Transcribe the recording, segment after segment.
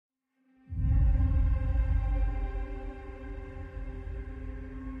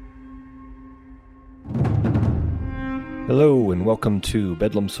Hello and welcome to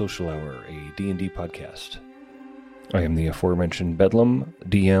Bedlam Social Hour, a D&D podcast. I am the aforementioned Bedlam,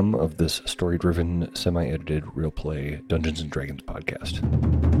 DM of this story-driven, semi-edited, real-play Dungeons & Dragons podcast.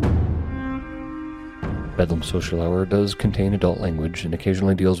 Bedlam Social Hour does contain adult language and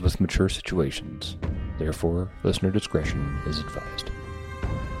occasionally deals with mature situations. Therefore, listener discretion is advised.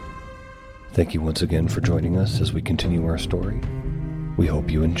 Thank you once again for joining us as we continue our story. We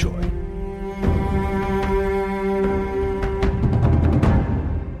hope you enjoy.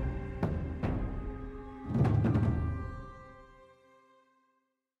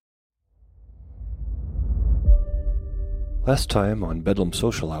 Last time on Bedlam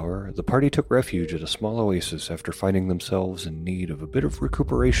Social Hour, the party took refuge at a small oasis after finding themselves in need of a bit of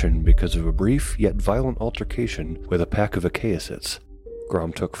recuperation because of a brief yet violent altercation with a pack of Achaeasites.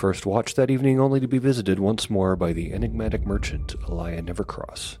 Grom took first watch that evening only to be visited once more by the enigmatic merchant, Elia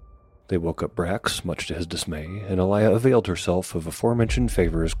Nevercross. They woke up Brax, much to his dismay, and Elia availed herself of aforementioned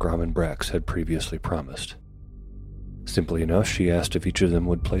favors Grom and Brax had previously promised. Simply enough, she asked if each of them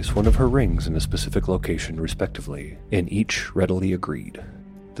would place one of her rings in a specific location respectively, and each readily agreed.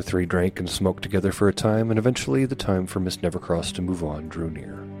 The three drank and smoked together for a time, and eventually the time for Miss Nevercross to move on drew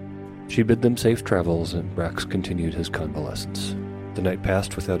near. She bid them safe travels, and Brax continued his convalescence. The night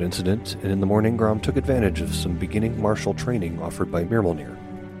passed without incident, and in the morning Grom took advantage of some beginning martial training offered by Mirmalnir.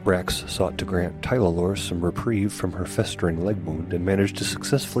 Brax sought to grant Tylalor some reprieve from her festering leg wound and managed to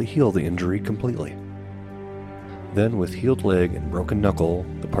successfully heal the injury completely. Then, with healed leg and broken knuckle,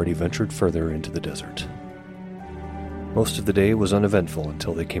 the party ventured further into the desert. Most of the day was uneventful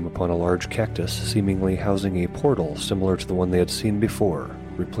until they came upon a large cactus seemingly housing a portal similar to the one they had seen before,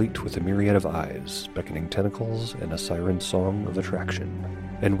 replete with a myriad of eyes, beckoning tentacles, and a siren song of attraction.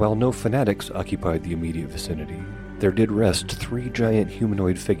 And while no fanatics occupied the immediate vicinity, there did rest three giant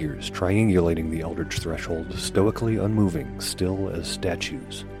humanoid figures triangulating the eldritch threshold, stoically unmoving, still as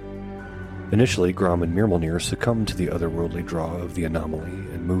statues. Initially, Grom and Mirmalnir succumbed to the otherworldly draw of the anomaly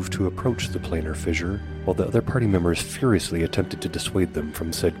and moved to approach the planar fissure, while the other party members furiously attempted to dissuade them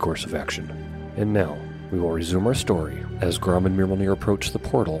from said course of action. And now, we will resume our story. As Grom and Mirmalnir approach the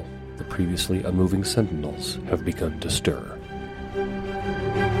portal, the previously unmoving sentinels have begun to stir.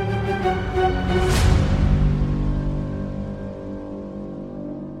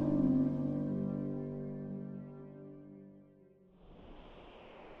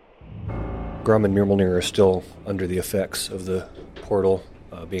 Grom and Mirmalnir are still under the effects of the portal,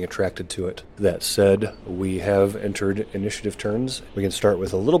 being attracted to it. That said, we have entered initiative turns. We can start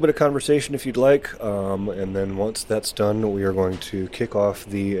with a little bit of conversation if you'd like, and then once that's done, we are going to kick off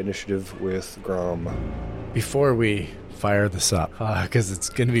the initiative with Grom. Before we fire this up, because it's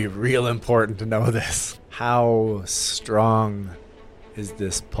going to be real important to know this, how strong is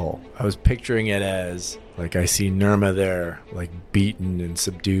this pull? I was picturing it as, like, I see Nirma there, like, beaten and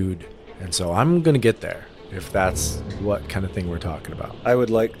subdued. And so I'm going to get there, if that's what kind of thing we're talking about. I would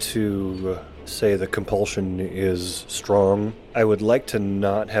like to say the compulsion is strong. I would like to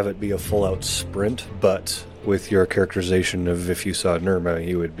not have it be a full-out sprint, but with your characterization of if you saw Nirma,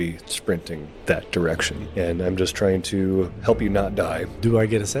 you would be sprinting that direction. And I'm just trying to help you not die. Do I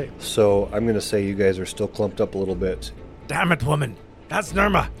get a save? So I'm going to say you guys are still clumped up a little bit. Damn it, woman. That's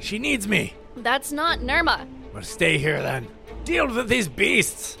Nirma. She needs me. That's not Nirma. Well, stay here then. Deal with these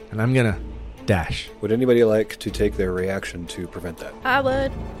beasts. And I'm gonna dash. Would anybody like to take their reaction to prevent that? I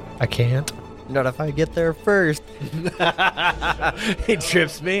would. I can't. Not if I get there first. He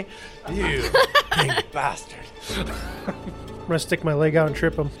trips me. You pink bastard. I'm going to stick my leg out and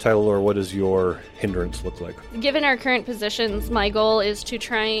trip him. Tylalor, what does your hindrance look like? Given our current positions, my goal is to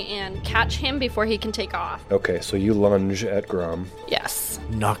try and catch him before he can take off. Okay, so you lunge at Grom. Yes.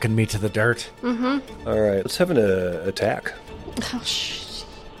 Knocking me to the dirt. Mm-hmm. All right, let's have an attack. Oh, shit.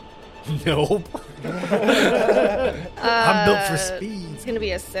 Nope. I'm built for speed. It's going to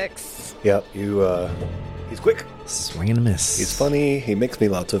be a 6. Yep, he's quick. Swing and a miss. He's funny. He makes me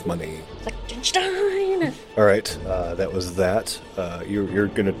lots of money. Liechtenstein. All right, that was that. You're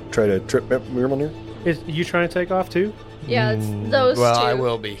going to try to trip Mirmalnir? Is you trying to take off too? Yeah, it's those Well, two. I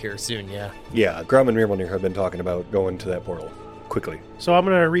will be here soon, yeah. Yeah, Grom and Mirmalnir have been talking about going to that portal quickly. So I'm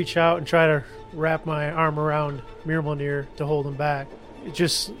going to reach out and try to wrap my arm around Mirmalnir to hold him back.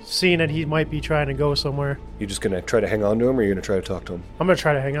 Just seeing that he might be trying to go somewhere. You just going to try to hang on to him, or are you going to try to talk to him? I'm going to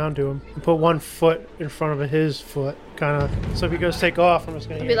try to hang on to him and put one foot in front of his foot, kind of. So if he goes take off, I'm just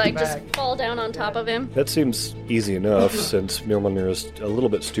going to Be like, just fall down on top of him. That seems easy enough, since Mirmalnir is a little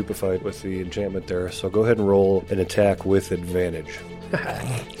bit stupefied with the enchantment there. So go ahead and roll an attack with advantage.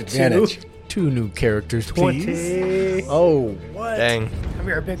 Advantage. 2 new characters, please. 20. Oh, what? Dang. Come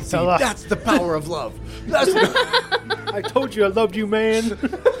here, big fella. That's the power of love. I told you I loved you, man.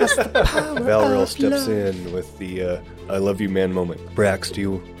 Valriel steps in with the I love you, man moment. Brax, do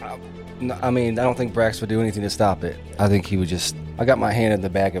you... No, I mean, I don't think Brax would do anything to stop it. I think he would just... I got my hand in the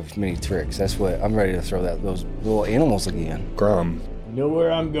bag of many tricks. That's what... I'm ready to throw those little animals again. Grom. You know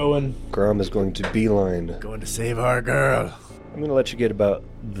where I'm going. Grom is going to beeline. Going to save our girl. I'm going to let you get about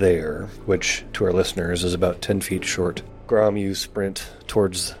there, which to our listeners is about 10 feet short. Grom, you sprint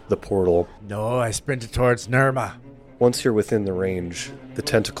towards the portal. No, I sprinted towards Nirma. Once you're within the range, the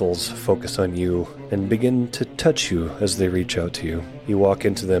tentacles focus on you and begin to touch you as they reach out to you. You walk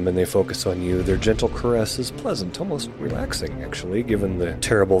into them and they focus on you. Their gentle caress is pleasant, almost relaxing, actually, given the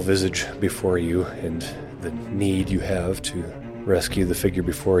terrible visage before you and the need you have to rescue the figure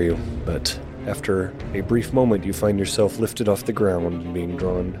before you. But after a brief moment, you find yourself lifted off the ground and being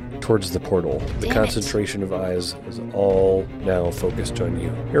drawn towards the portal. The concentration of eyes is all now focused on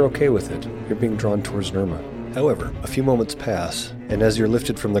you. You're okay with it. You're being drawn towards Nirma. However, a few moments pass, and as you're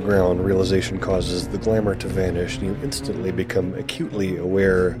lifted from the ground, realization causes the glamour to vanish, and you instantly become acutely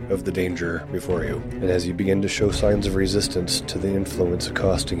aware of the danger before you. And as you begin to show signs of resistance to the influence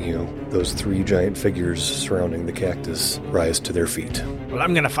accosting you, those three giant figures surrounding the cactus rise to their feet. Well,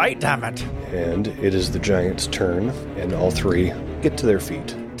 I'm gonna fight, damn it. And it is the giant's turn, and all three get to their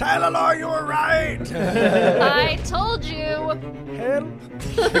feet. Tyler, you were right. I told you.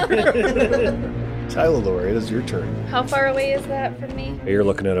 Tyler, it is your turn. How far away is that from me? You're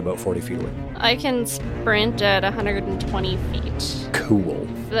looking at about 40 feet away. I can sprint at 120 feet. Cool.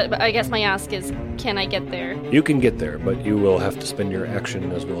 But I guess my ask is, can I get there? You can get there, but you will have to spend your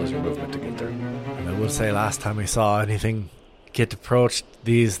action as well as your movement to get there. And I will say, last time we saw anything get approached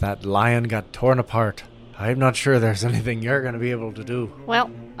these, that lion got torn apart. I'm not sure there's anything you're going to be able to do.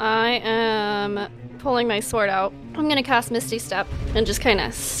 Well, I am pulling my sword out. I'm going to cast Misty Step and just kind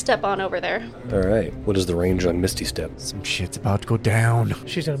of step on over there. All right. What is the range on Misty Step? Some shit's about to go down.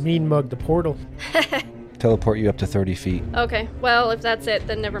 She's gonna mean mug the portal. Teleport you up to 30 feet. Okay, well, if that's it,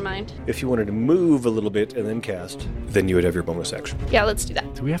 then never mind. If you wanted to move a little bit and then cast, then you would have your bonus action. Yeah, let's do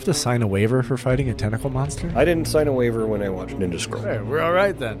that. Do we have to sign a waiver for fighting a tentacle monster? I didn't sign a waiver when I watched Ninja Scroll. Hey, we're all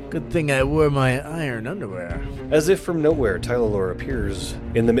right then. Good thing I wore my iron underwear. As if from nowhere, Tyler appears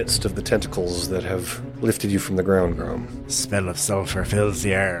in the midst of the tentacles that have lifted you from the ground, Grom. Smell of sulfur fills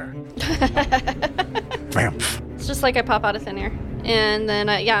the air. Vamp. It's just like I pop out of thin air. And then,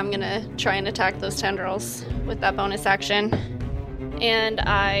 I'm going to try and attack those tendrils with that bonus action. And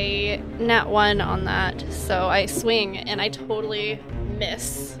I nat 1 on that, so I swing, and I totally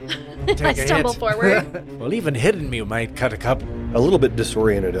miss. I stumble forward. Well, even hitting me might cut a couple. A little bit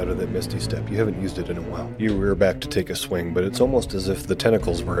disoriented out of that Misty Step. You haven't used it in a while. You rear back to take a swing, but it's almost as if the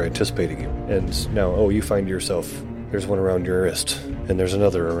tentacles were anticipating you. And now, you find yourself... There's one around your wrist, and there's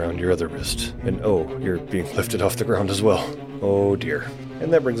another around your other wrist. And you're being lifted off the ground as well. Oh dear.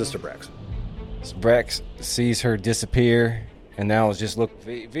 And that brings us to Brax. So Brax sees her disappear, and now is just look.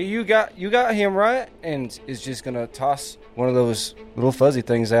 V, you got him right, and is just gonna toss one of those little fuzzy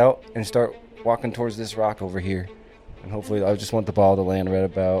things out and start walking towards this rock over here. And hopefully, I just want the ball to land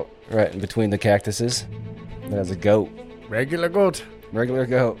right in between the cactuses. And as a goat. Regular goat. Regular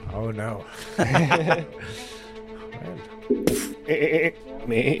goat. Oh no.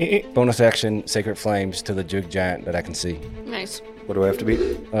 Bonus action, Sacred Flames to the Jug Giant that I can see. Nice. What do I have to beat?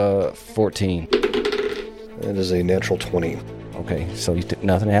 14. That is a natural 20. Okay, so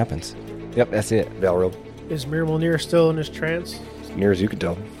nothing happens. Yep, that's it. Valro, Is Mirmalnir still in his trance? as near as you can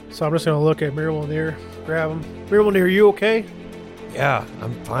tell. So I'm just gonna look at Mirmalnir, grab him. Mirmalnir, are you okay? Yeah,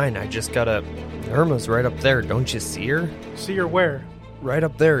 I'm fine. I just gotta... Irma's right up there. Don't you see her? See her where? Right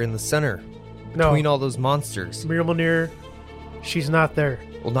up there in the center. No. Between all those monsters. Mirmalnir, she's not there.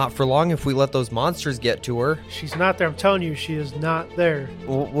 Well, not for long if we let those monsters get to her. She's not there. I'm telling you, she is not there.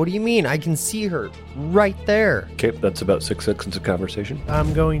 Well, what do you mean? I can see her right there. Okay, that's about 6 seconds of conversation.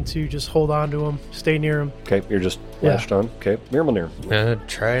 I'm going to just hold on to him, stay near him. Okay, you're just Yeah. lashed on. Okay, Mirmalnir. I'm gonna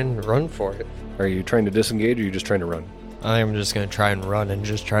try and run for it. Are you trying to disengage or are you just trying to run? I'm just gonna try and run and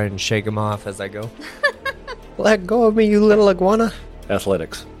just try and shake him off as I go. Let go of me, you little iguana.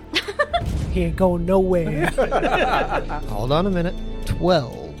 Athletics. He ain't going nowhere. Hold on a minute.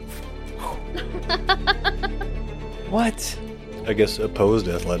 12. What? I guess opposed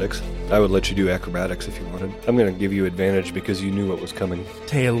athletics. I would let you do acrobatics if you wanted. I'm going to give you advantage because you knew what was coming.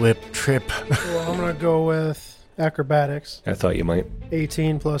 Tail whip trip. Well, I'm gonna go with acrobatics. I thought you might.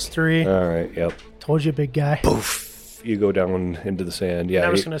 18 plus 3. All right, yep. Told you, big guy. Poof. You go down into the sand. Yeah.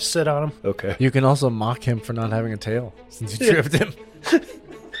 I'm just gonna sit on him. Okay. You can also mock him for not having a tail, since you tripped him.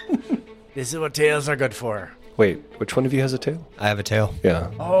 This is what tails are good for. Wait, which one of you has a tail? I have a tail.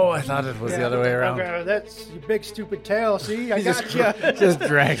 Yeah. Oh, I thought it was the other way around. Okay, that's your big stupid tail. See, I got you. Just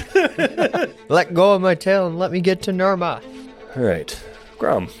drag. Let go of my tail and let me get to Norma. All right.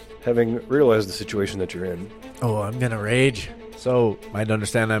 Grom, having realized the situation that you're in, Oh, I'm going to rage. So, might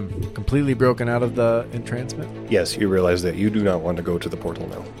understand I'm completely broken out of the entrancement? yes, you realize that you do not want to go to the portal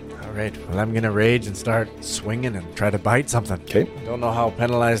now. All right, well, I'm going to rage and start swinging and try to bite something. Okay. Don't know how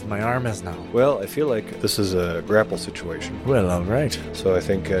penalized my arm is now. Well, I feel like this is a grapple situation. Well, all right. So I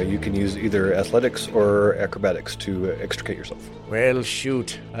think you can use either athletics or acrobatics to extricate yourself. Well,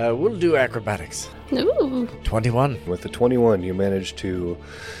 shoot. We'll do acrobatics. Ooh. 21. With the 21, you manage to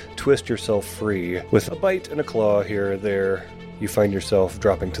twist yourself free. With a bite and a claw here or there, you find yourself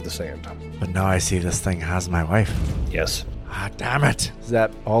dropping to the sand. But now I see this thing has my wife. Yes, Ah, damn it. Is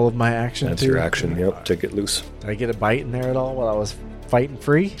that all of my action? that's too? your action. Yep, to get loose. Did I get a bite in there at all while I was fighting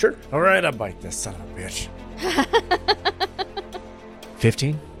free? Sure. All right, I'll bite this son of a bitch.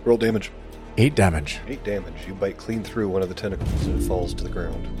 15? Roll damage. 8 damage. 8 damage. You bite clean through one of the tentacles and it falls to the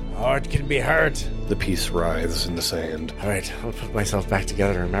ground. Oh, it can be hurt. The piece writhes in the sand. All right, I'll put myself back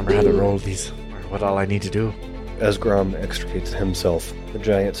together and remember how to roll these, or what all I need to do. As Grom extricates himself, the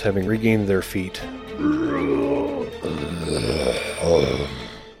giants, having regained their feet,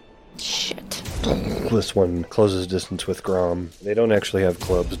 Shit. this one closes distance with Grom. They don't actually have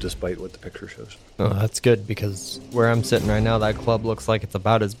clubs, despite what the picture shows. Oh, that's good because where I'm sitting right now, that club looks like it's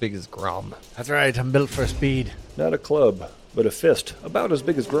about as big as Grom. That's right, I'm built for speed. Not a club, but a fist, about as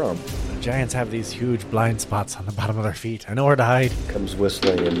big as Grom. The giants have these huge blind spots on the bottom of their feet. I know where to hide. Comes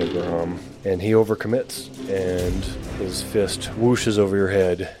whistling into Grom, and he overcommits, and his fist whooshes over your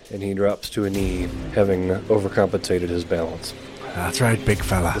head, and he drops to a knee, having overcompensated his balance. That's right, big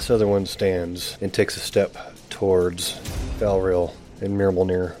fella. This other one stands and takes a step towards Valril and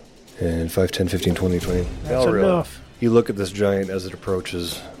Mirmalnir. And 5, 10, 15, 20, 20. That's enough. You look at this giant as it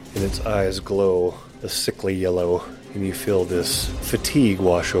approaches, and its eyes glow a sickly yellow, and you feel this fatigue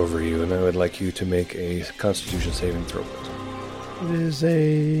wash over you, and I would like you to make a Constitution saving throw. It is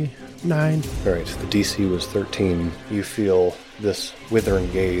a 9. All right, the DC was 13. You feel this withering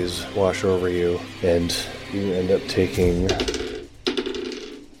gaze wash over you, and you end up taking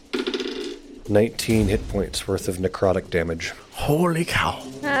 19 hit points worth of necrotic damage. Holy cow.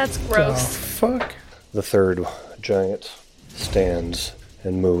 That's Oh, gross. fuck. The third giant stands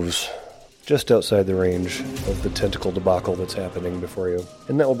and moves just outside the range of the tentacle debacle that's happening before you.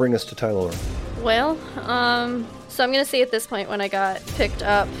 And that will bring us to Tylor. Well, so I'm gonna say at this point when I got picked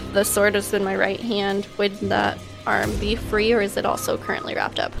up, the sword is in my right hand. Would that arm be free, or is it also currently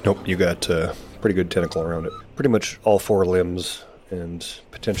wrapped up? Nope, you got pretty good tentacle around it. Pretty much all 4 limbs and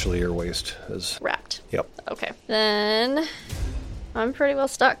potentially your waist is... Wrapped. Yep. Okay. Then I'm pretty well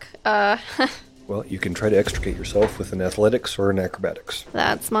stuck. Well, you can try to extricate yourself with an athletics or an acrobatics.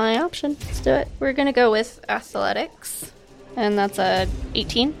 That's my option. Let's do it. We're gonna go with athletics, and that's a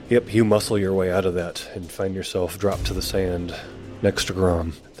 18. Yep, you muscle your way out of that and find yourself dropped to the sand next to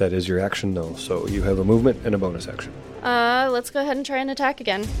Grom. That is your action, though, so you have a movement and a bonus action. Let's go ahead and try and attack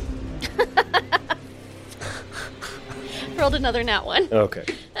again. Rolled another nat 1. Okay.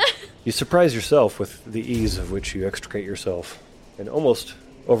 You surprise yourself with the ease of which you extricate yourself, and almost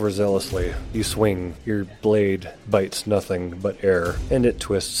overzealously, you swing. Your blade bites nothing but air, and it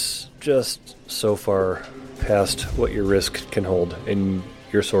twists just so far past what your wrist can hold, and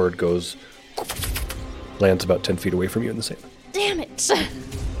your sword lands about 10 feet away from you in the sand. Damn it!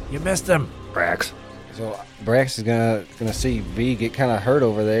 You missed him. Brax. So Brax is gonna see V get kind of hurt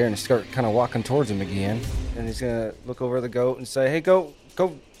over there and start kind of walking towards him again, and he's gonna look over at the goat and say, "Hey, go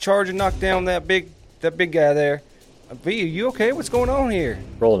charge and knock down that big guy there." V, are you okay? What's going on here?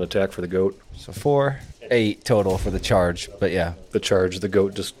 Roll an attack for the goat. So 4, 8 total for the charge, but yeah. The charge, the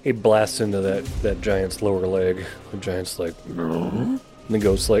goat just it blasts into that giant's lower leg. The giant's like, and the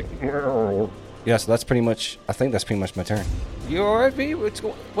goat's like, Yeah, so that's pretty much, I think that's pretty much my turn. You alright, V?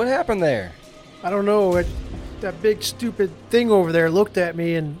 What happened there? I don't know. That big stupid thing over there looked at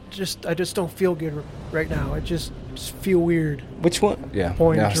me, and I just don't feel good right now. I just feel weird. Which one? Yeah.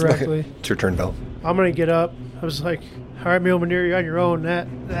 Pointing yeah, directly. it's your turn, Val. I'm gonna get up. I was like, all right, Milmanir, you're on your own.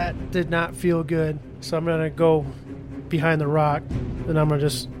 That did not feel good. So I'm gonna go behind the rock, and I'm gonna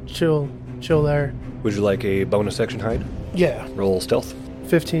just chill there. Would you like a bonus action hide? Yeah. Roll stealth.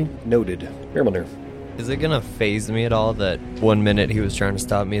 15. Noted. Mirmalnir. Is it gonna phase me at all that 1 minute he was trying to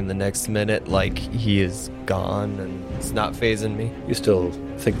stop me and the next minute, like, he is gone and it's not phasing me? You still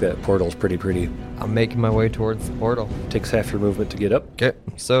think that portal's pretty. I'm making my way towards the portal. Takes half your movement to get up. Okay,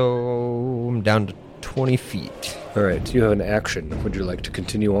 so I'm down to 20 feet. All right, you have an action. Would you like to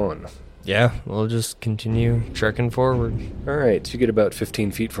continue on? Yeah, we'll just continue trekking forward. Alright, you get about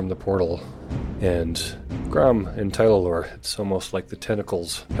 15 feet from the portal, and Grom and Tylalor, it's almost like the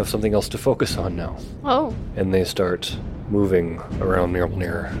tentacles have something else to focus on now. Oh, And they start moving around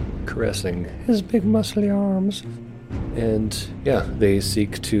Mjolnir, caressing his big muscly arms. And yeah, they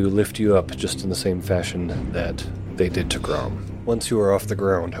seek to lift you up just in the same fashion that they did to Grom. Once you are off the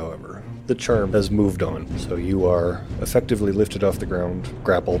ground, however, the charm has moved on, so you are effectively lifted off the ground,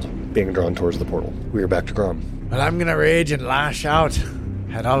 grappled, being drawn towards the portal. We are back to Grom. Well, I'm gonna rage and lash out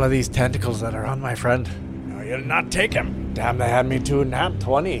at all of these tentacles that are on my friend. No, you'll not take him. Damn, they had me to nat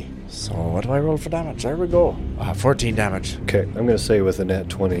 20. So what do I roll for damage? There we go. 14 damage. Okay, I'm going to say with a nat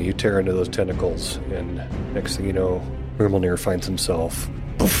 20, you tear into those tentacles, and next thing you know, Mjolnir finds himself,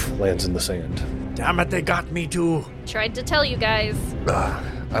 poof, lands in the sand. Damn it, they got me too. tried to tell you guys.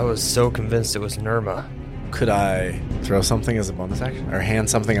 I was so convinced it was Nirma. Could I throw something as a bonus action? Or hand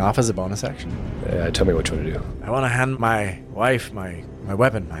something off as a bonus action? Tell me what you want to do. I want to hand my wife my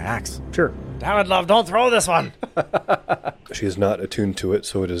weapon, my axe. Sure. Damn it, love, don't throw this one! She is not attuned to it,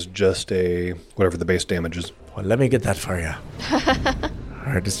 so it is just a whatever the base damage is. Well, let me get that for you.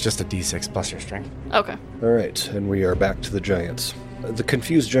 Alright, it's just a d6 plus your strength. Okay. All right, and we are back to the giants. The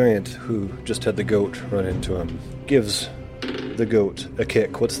confused giant who just had the goat run into him gives the goat a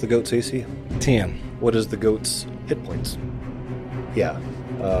kick. What's the goat's AC? 10. What is the goat's hit points? Yeah.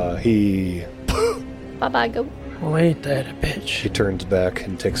 He Bye-bye, go. Well, ain't that a bitch? He turns back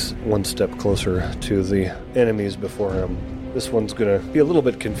and takes one step closer to the enemies before him. This one's gonna be a little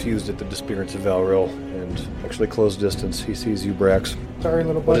bit confused at the disappearance of Valril, and actually close distance. He sees you, Brax. Sorry,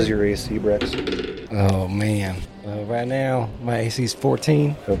 little buddy. What is your AC, Brax? Oh, man. Right now, my AC is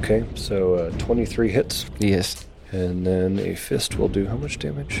 14. Okay, so 23 hits, Yes. and then a fist will do how much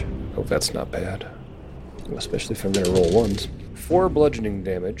damage? Oh, that's not bad. Especially if I'm gonna roll ones. 4 bludgeoning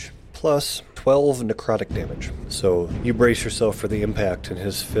damage, plus 12 necrotic damage. So you brace yourself for the impact, and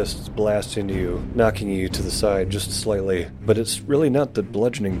his fists blast into you, knocking you to the side just slightly. But it's really not the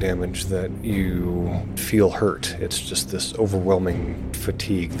bludgeoning damage that you feel hurt. It's just this overwhelming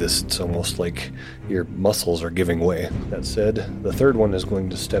fatigue. It's almost like your muscles are giving way. That said, the third one is going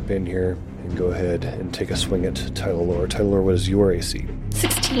to step in here and go ahead and take a swing at Tylalor. Tylalor, what is your AC?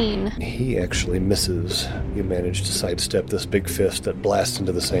 16. He actually misses. You manage to sidestep this big fist that blasts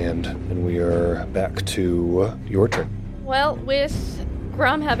into the sand, and we are back to your turn. Well, with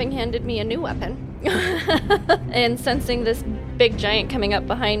Grom having handed me a new weapon, and sensing this big giant coming up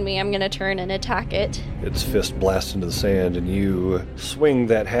behind me, I'm going to turn and attack it. Its fist blasts into the sand, and you swing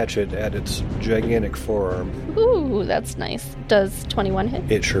that hatchet at its gigantic forearm. Ooh, that's nice. Does 21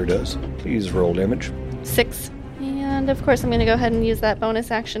 hit? It sure does. Please roll damage. 6. And of course, I'm going to go ahead and use that bonus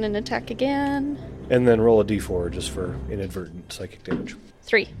action and attack again. And then roll a d4 just for inadvertent psychic damage.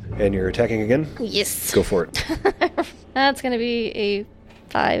 3. And you're attacking again? Yes. Go for it. That's going to be a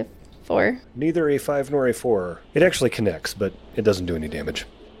 5, 4. Neither a 5 nor a 4. It actually connects, but it doesn't do any damage.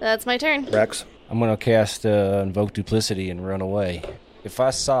 That's my turn. Rax? I'm going to cast Invoke Duplicity and run away. If I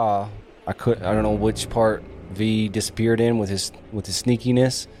saw, I don't know which part V disappeared in with his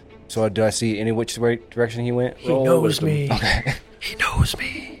sneakiness. So do I see any which direction he went? He knows me. Okay. He knows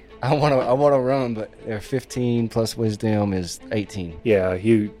me. I want to run, but 15 plus wisdom is 18. Yeah,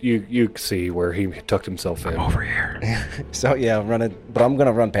 you see where he tucked himself in. Over here. So yeah, I'm running, but I'm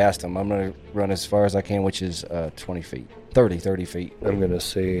gonna run past him. I'm gonna run as far as I can, which is 20 feet, 30 feet. I'm gonna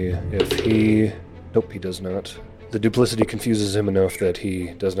say if he... Nope, he does not. The duplicity confuses him enough that he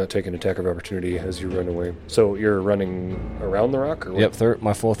does not take an attack of opportunity as you run away. So you're running around the rock, or what? Yep,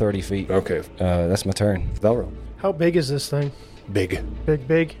 my full 30 feet. Okay. That's my turn. Valro. How big is this thing? Big.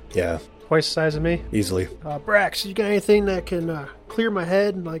 Big? Yeah, Twice the size of me? easily. Brax, you got anything that can clear my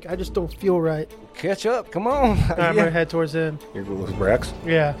head? Like, I just don't feel right. Catch up, come on. I'm gonna head towards him. You're going with Brax?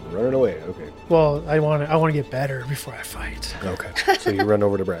 Yeah. Running away, okay. Well, I want to get better before I fight. Okay. So you run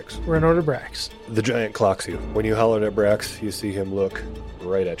over to Brax. Run over to Brax. The giant clocks you. When you hollered at Brax, you see him look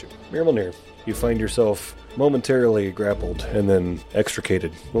right at you. Mjolnir, you find yourself momentarily grappled and then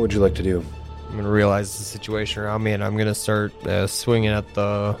extricated. What would you like to do? I'm going to realize the situation around me, and I'm going to start swinging at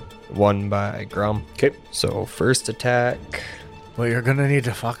the one by Grum. Okay. So first attack, Well, you're gonna need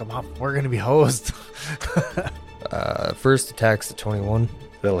to fuck him up. We're gonna be hosed. first attack's a 21.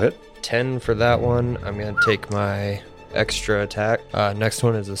 That'll hit. 10 for that one. I'm going to take my extra attack. Next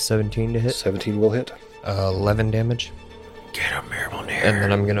one is a 17 to hit. 17 will hit. 11 damage. Get him, Mjolnir. And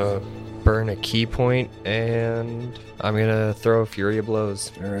then I'm going to burn a key point, and I'm going to throw a Fury of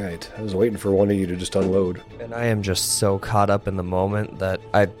Blows. All right. I was waiting for one of you to just unload. And I am just so caught up in the moment that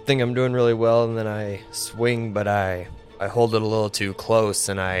I think I'm doing really well, and then I swing, but I I hold it a little too close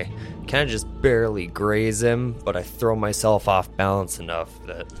and I kind of just barely graze him, but I throw myself off balance enough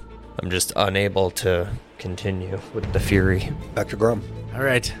that I'm just unable to continue with the fury. Back to Grom. All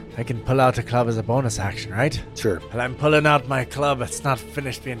right, I can pull out the club as a bonus action, right? Sure. Well, I'm pulling out my club. It's not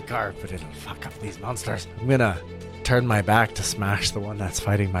finished being carved, but it'll fuck up these monsters. I'm gonna turn my back to smash the one that's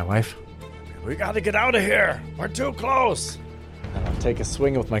fighting my wife. We gotta get out of here. We're too close. And I'll take a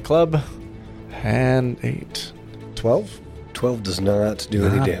swing with my club. And 8, 12. 12 does not do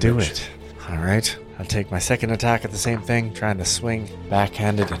any damage. Do it. All right. I'll take my second attack at the same thing, trying to swing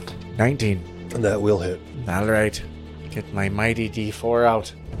backhanded at 19. And that will hit. All right. Get my mighty D4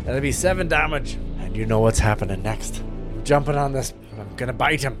 out. That'll be 7 damage. And you know what's happening next. I'm jumping on this. I'm gonna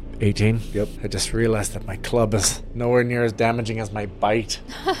bite him. 18. Yep. I just realized that my club is nowhere near as damaging as my bite.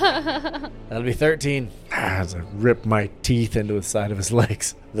 That'll be 13. As I rip my teeth into the side of his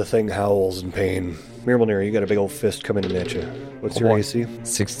legs. The thing howls in pain. Mirmalnir, you got a big old fist coming in at you. What's your AC?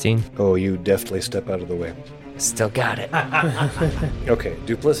 16. Oh, you deftly step out of the way. Still got it. Okay,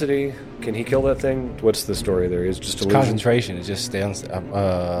 duplicity. Can he kill that thing? What's the story there? Is just It's illusion? concentration. It just stands.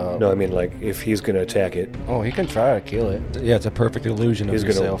 No, I mean like if he's gonna attack it, Oh, he can try to kill it. Yeah, it's a perfect illusion of he's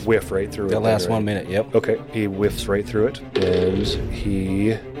yourself. gonna whiff right through it. The then, last right? 1 minute. Yep. Okay, he whiffs right through it, and he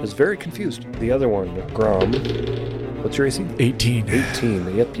is very confused. The other one, Grom. What's your AC? 18.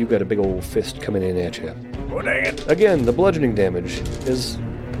 18. Yep, you got a big old fist coming in at you. Oh, dang it. Again, the bludgeoning damage is...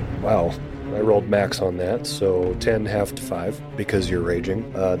 Wow. I rolled max on that, so 10 half to 5 because you're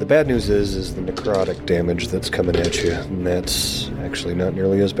raging. The bad news is the necrotic damage that's coming at you, and that's actually not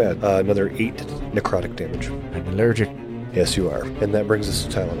nearly as bad. Another 8 necrotic damage. I'm allergic. Yes, you are. And that brings us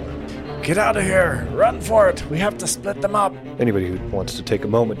to Tylenol. Get out of here. Run for it. We have to split them up. Anybody who wants to take a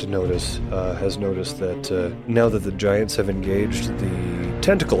moment to notice has noticed that now that the giants have engaged, the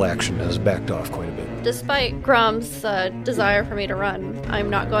tentacle action has backed off quite a bit. Despite Grom's desire for me to run, I'm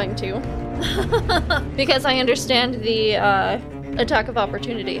not going to. Because I understand the attack of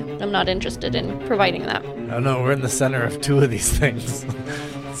opportunity. I'm not interested in providing that. Oh no, we're in the center of 2 of these things.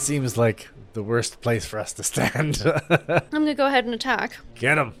 It seems like the worst place for us to stand. I'm going to go ahead and attack.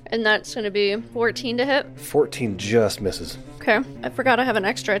 Get him. And that's going to be 14 to hit. 14 just misses. Okay. I forgot I have an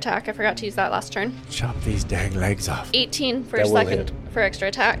extra attack. I forgot to use that last turn. Chop these dang legs off. 18 for That a will second hit. for extra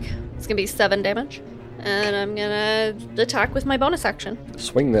attack. It's going to be 7 damage. And I'm going to attack with my bonus action.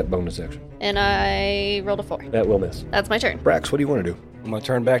 Swing that bonus action. And I rolled a 4. That will miss. That's my turn. Brax, what do you want to do? I'm gonna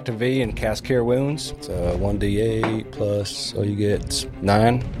turn back to V and cast Cure Wounds. It's 1d8 plus, so you get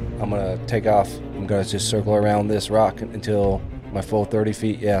 9. I'm gonna take off. I'm gonna just circle around this rock until my full 30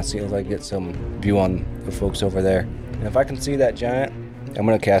 feet. Yeah, see if I get some view on the folks over there. And if I can see that giant, I'm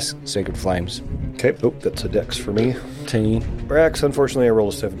gonna cast Sacred Flames. Okay. Oh, that's a dex for me. 10. Brax, unfortunately, I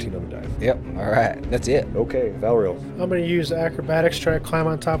rolled a 17 on the die. Yep. All right. That's it. Okay, Valriel. I'm going to use acrobatics, try to climb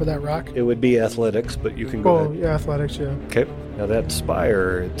on top of that rock. It would be athletics, but you can go Oh, ahead. yeah, athletics, yeah. Okay. Now that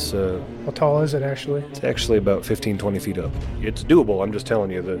spire, it's How tall is it, actually? actually about 15, 20 feet up. It's doable. I'm just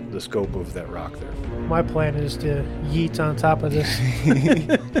telling you the scope of that rock there. My plan is to yeet on top of this.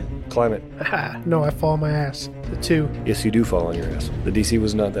 Climb it. No, I fall on my ass. The 2. Yes, you do fall on your ass. The DC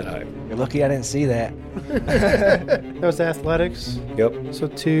was not that high. You're lucky I didn't see that. That was athletics. Yep. So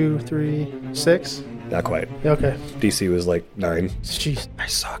 2, 3, 6. Not quite. Okay. DC was like 9. Jeez, I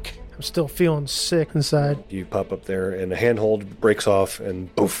suck. I'm still feeling sick inside. You pop up there, and a handhold breaks off,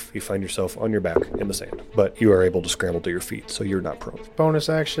 and poof, you find yourself on your back in the sand. But you are able to scramble to your feet, so you're not prone. Bonus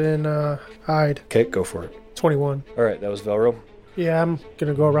action, hide. Okay, go for it. 21. All right, that was Velro. Yeah, I'm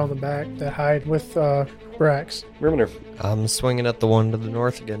gonna go around the back, that hide with Brax. Remember, I'm swinging at the one to the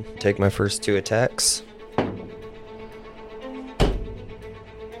north again. Take my first 2 attacks.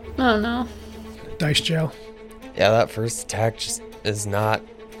 Oh, no. Dice gel. Yeah, that first attack just is not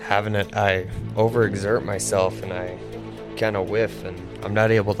having it. I overexert myself and I kind of whiff, and I'm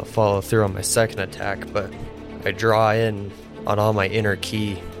not able to follow through on my second attack, but I draw in on all my inner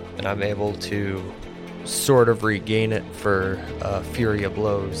ki, and I'm able to sort of regain it for Fury of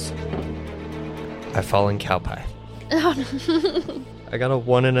Blows. I fall in cow pie. I got a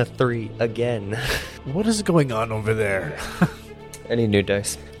 1 and a 3 again. What is going on over there? Any new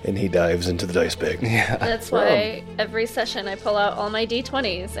dice? and he dives into the dice bag. Yeah. That's why every session I pull out all my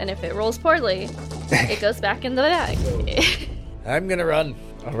d20s, and if it rolls poorly, it goes back in the bag. I'm gonna run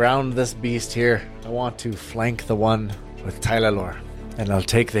around this beast here. I want to flank the one with Tylalor, and I'll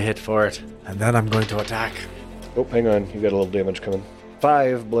take the hit for it, and then I'm going to attack. Oh, hang on. You got a little damage coming.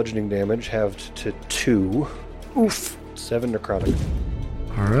 5 bludgeoning damage, halved to 2. Oof. 7 necrotic.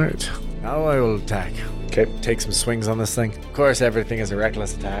 All right. Now I will attack. Okay. Take some swings on this thing. Of course, everything is a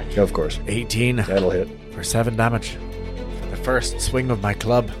reckless attack. Of course. 18 That'll hit. for 7 damage. first swing with my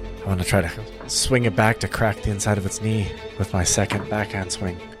club. I want to try to swing it back to crack the inside of its knee with my second backhand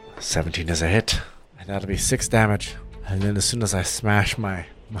swing. 17 is a hit, and that'll be 6 damage. And then as soon as I smash my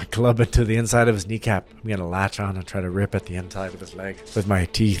club into the inside of his kneecap, I'm going to latch on and try to rip at the inside of his leg with my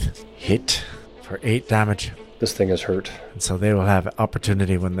teeth. Hit for 8 damage. This thing is hurt. And so they will have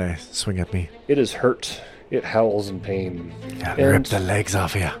opportunity when they swing at me. It is hurt. It howls in pain. Yeah, And rip the legs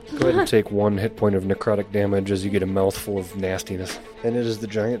off of you. Go ahead and take 1 hit point of necrotic damage as you get a mouthful of nastiness. And it is the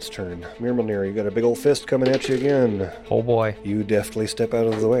giant's turn. Mirmalnir, you got a big old fist coming at you again. Oh boy. You deftly step out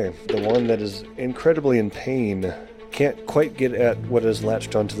of the way. The one that is incredibly in pain can't quite get at what is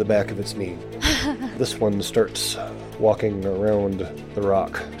latched onto the back of its knee. This one starts walking around the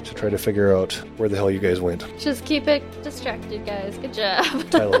rock to try to figure out where the hell you guys went. Just keep it distracted, guys. Good job.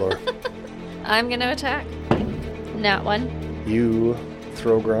 Tyler, I'm gonna attack. Nat 1. you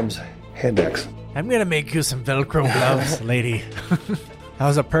throw Grom's hand axe. I'm going to make you some Velcro gloves, lady. That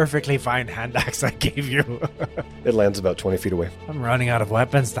was a perfectly fine hand axe I gave you. It lands about 20 feet away. I'm running out of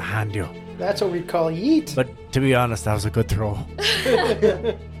weapons to hand you. That's what we call yeet. But to be honest, that was a good throw.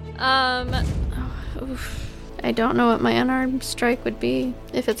 I don't know what my unarmed strike would be,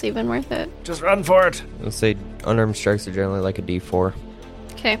 if it's even worth it. Just run for it. Let's say unarmed strikes are generally like a D4.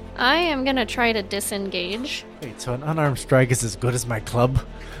 Okay, I am gonna try to disengage. Wait, so an unarmed strike is as good as my club?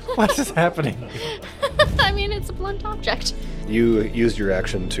 What is happening? I mean, it's a blunt object. You used your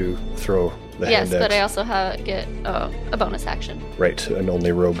action to throw the Yes, hand axe. but I also get a bonus action. Right, and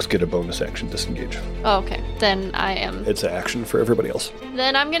only rogues get a bonus action disengage. Oh, okay. Then I am. It's an action for everybody else.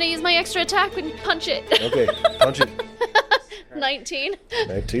 Then I'm gonna use my extra attack and punch it. Okay, punch it. 19.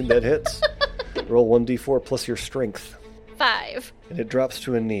 19, that hits. Roll 1d4 plus your strength. 5. And it drops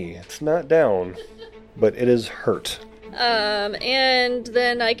to a knee. It's not down, but it is hurt. And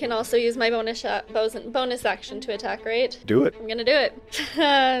then I can also use my bonus action to attack, right? Do it. I'm gonna do it.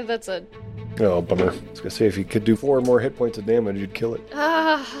 That's a... Oh, bummer. I was gonna say, if you could do 4 more hit points of damage, you'd kill it.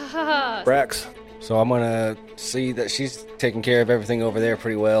 Brax. So I'm gonna see that she's taking care of everything over there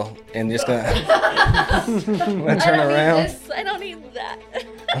pretty well, and just gonna, I'm gonna turn around, I don't need that.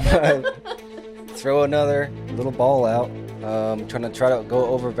 throw another little ball out. Trying to go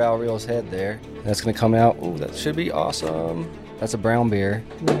over Valriel's head there. That's gonna come out. Ooh, that should be awesome. That's a brown bear.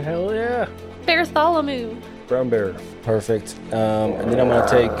 Hell yeah. Bartholomew. Brown bear. Perfect. And then I'm gonna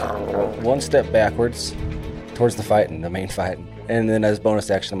take 1 step backwards towards the main fighting. And then as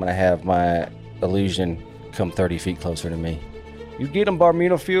bonus action, I'm gonna have my illusion come 30 feet closer to me. You get him, how do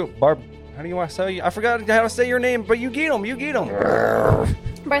you want to say you? I forgot how to say your name, but you get him.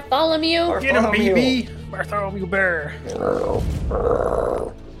 Bartholomew. Get him, baby. Bartholomew Bear.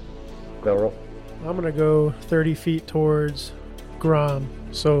 Belro. I'm going to go 30 feet towards Grom.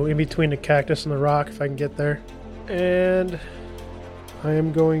 So in between the cactus and the rock, if I can get there. And I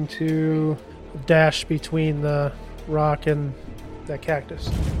am going to dash between the rock and that cactus.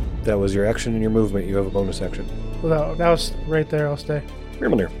 That was your action and your movement. You have a bonus action. Well, that was right there. I'll stay.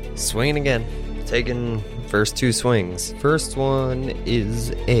 Mirmalnir. Swinging again. Taking first 2 swings. First one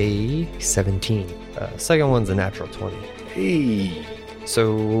is a 17. Second one's a natural 20. Hey.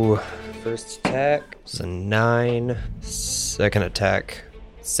 So, first attack is a 9. Second attack,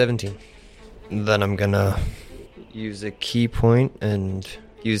 17. Then I'm gonna use a key point and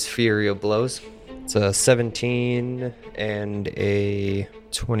use Fury Blows. It's a 17 and a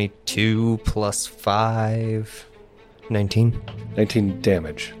 22 plus 5. 19. 19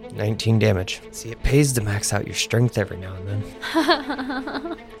 damage. 19 damage. See, it pays to max out your strength every now and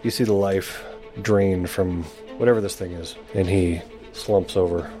then. You see the life drain from whatever this thing is, and he slumps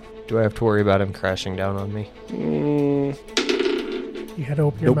over. Do I have to worry about him crashing down on me? You had to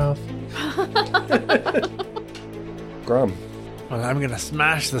open your mouth. Grom. Well, I'm gonna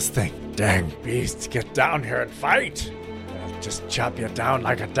smash this thing. Dang beast, get down here and fight. I'll just chop you down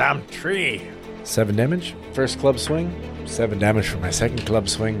like a damn tree. 7 damage. First club swing. 7 damage for my second club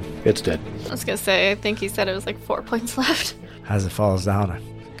swing. It's dead. I was gonna say, I think he said it was like 4 points left. As it falls down, I'm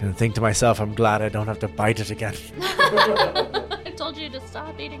gonna think to myself, I'm glad I don't have to bite it again. I told you to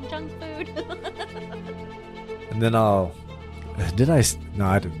stop eating junk food. And then I'll... No,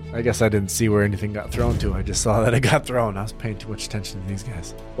 I didn't. I guess I didn't see where anything got thrown to. I just saw that it got thrown. I was paying too much attention to these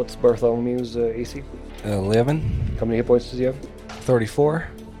guys. What's Bartholomew's AC? 11. How many hit points does he have? 34.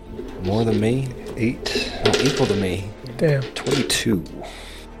 More than me. 8. Equal to me. Damn. 22.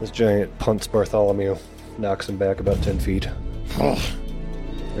 This giant punts Bartholomew, knocks him back about 10 feet.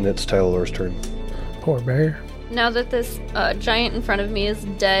 And it's Tyler's turn. Poor bear. Now that this giant in front of me is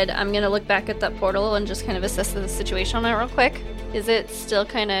dead, I'm going to look back at that portal and just kind of assess the situation on it real quick. Is it still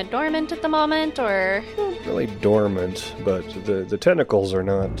kind of dormant at the moment, or... really dormant, but the tentacles are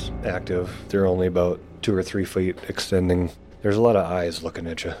not active. They're only about 2 or 3 feet extending. There's a lot of eyes looking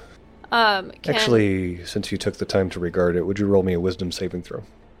at you. Actually, since you took the time to regard it, would you roll me a wisdom saving throw?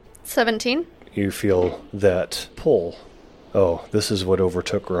 17. You feel that pull. Oh, this is what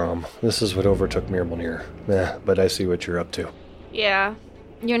overtook Rom. This is what overtook Mirmalnir. But I see what you're up to. Yeah.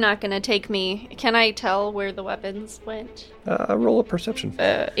 You're not gonna take me. Can I tell where the weapons went? Roll a perception.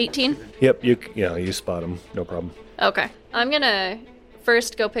 18? Yep, you spot them. No problem. Okay. I'm gonna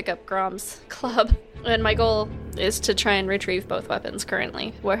first go pick up Grom's club. And my goal is to try and retrieve both weapons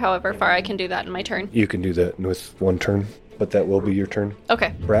currently, however far I can do that in my turn. You can do that with one turn, but that will be your turn.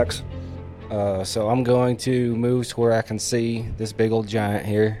 Okay. Brax? So I'm going to move to where I can see this big old giant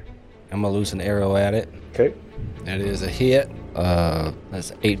here. I'm going to loose an arrow at it. Okay. That is a hit.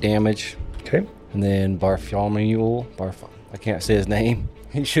 That's 8 damage. Okay. And then Familial. I can't say his name.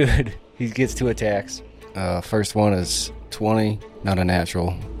 He should. He gets 2 attacks. First one is 20, not a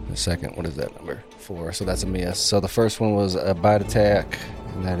natural. The second, what is that number? 4, so that's a miss. So the first one was a bite attack,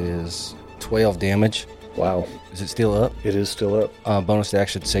 and that is 12 damage. Wow. Is it still up? It is still up. Bonus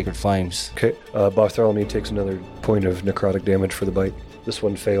action, Sacred Flames. Okay. Bartholomew takes another point of necrotic damage for the bite. This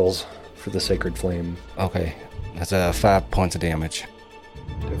one fails for the Sacred Flame. Okay. That's 5 points of damage.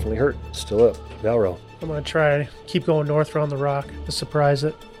 Definitely hurt. Still up. Valro. I'm going to try keep going north around the rock to surprise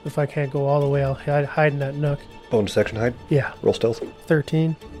it. If I can't go all the way, I'll hide in that nook. Bonus action hide. Yeah. Roll stealth.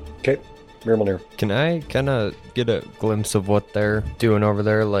 13. Okay. Mirmalnir. Can I kind of get a glimpse of what they're doing over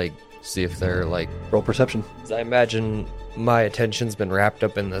there? Like, see if they're like... Roll perception. 'Cause I imagine my attention's been wrapped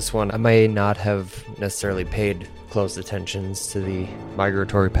up in this one. I may not have necessarily paid close attentions to the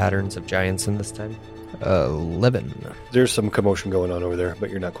migratory patterns of giants in this time. 11. There's some commotion going on over there, but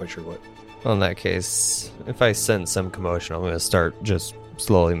you're not quite sure what. Well, in that case, if I sense some commotion, I'm going to start just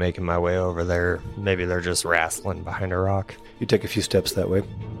slowly making my way over there. Maybe they're just wrestling behind a rock. You take a few steps that way.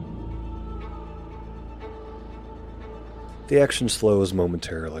 The action slows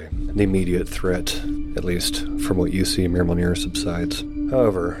momentarily. The immediate threat, at least from what you see, Mirmalnir subsides.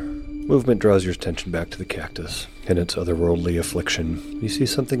 However, movement draws your attention back to the cactus and its otherworldly affliction. You see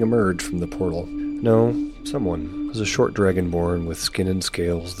something emerge from the portal. No, someone. It was a short dragonborn with skin and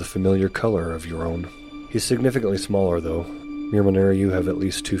scales the familiar color of your own. He's significantly smaller, though. Mirmalnir, you have at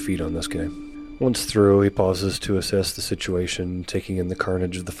least 2 feet on this guy. Once through, he pauses to assess the situation, taking in the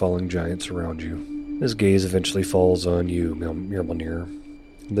carnage of the falling giants around you. His gaze eventually falls on you, Mirmalnir.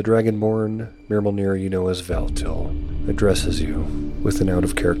 The dragonborn, Mirmalnir you know as Valtil, addresses you with an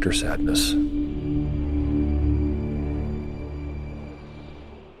out-of-character sadness.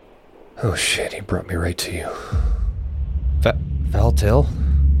 Oh shit, he brought me right to you. Valtil?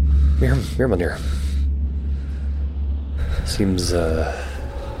 Mirmalnir. Seems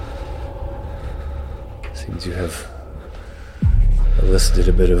you have elicited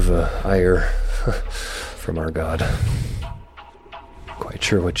a bit of ire from our god. Quite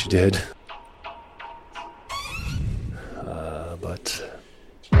sure what you did. But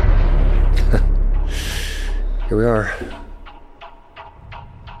here we are.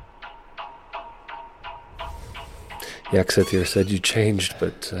 Yaxithir said you changed,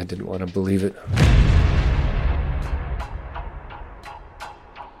 but I didn't want to believe it.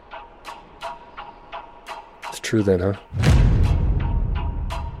 It's true then, huh?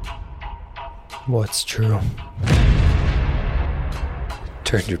 What's true?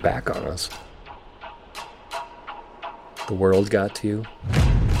 Turned your back on us. The world got to you.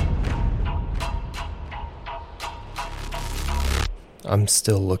 I'm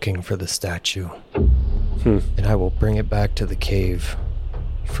still looking for the statue. And I will bring it back to the cave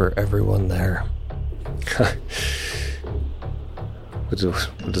for everyone there. What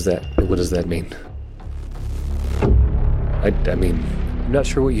does that mean? I mean, I'm not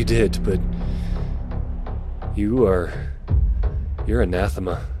sure what you did, but you're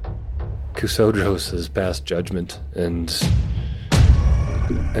anathema. Kusodros has passed judgment, and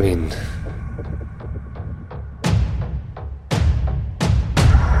I mean,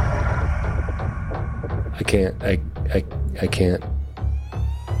 I can't.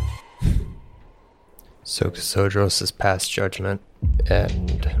 So Kusodros has passed judgment,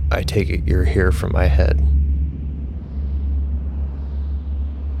 and I take it you're here for my head.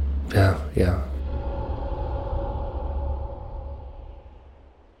 Yeah.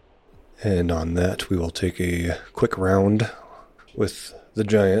 And on that, we will take a quick round with the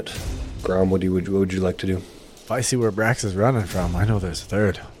giant. Grom, what would you like to do? If I see where Brax is running from, I know there's a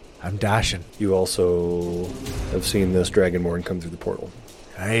third. I'm dashing. You also have seen this dragonborn come through the portal.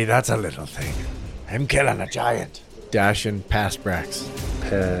 Hey, that's a little thing. I'm killing a giant. Dashing past Brax.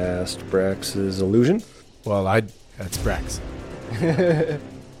 Past Brax's illusion. Well, that's Brax.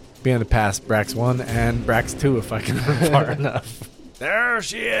 Be able to pass Brax 1 and Brax 2 if I can run far enough. There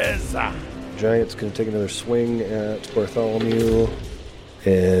she is! Giant's going to take another swing at Bartholomew.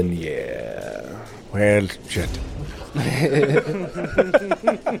 And yeah. Well, shit.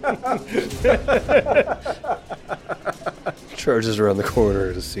 Charges around the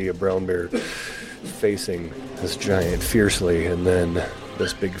corner to see a brown bear facing this giant fiercely, and then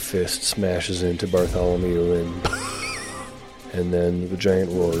this big fist smashes into Bartholomew, and then the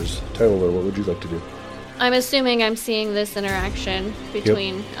giant roars. Tyler, what would you like to do? I'm assuming I'm seeing this interaction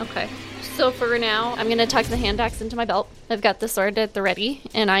between... Yep. Okay. So for now, I'm going to tuck the hand axe into my belt. I've got the sword at the ready,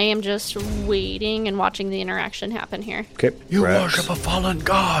 and I am just waiting and watching the interaction happen here. Okay. You worship a fallen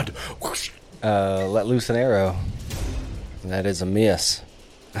god! Whoosh. Let loose an arrow. That is a miss.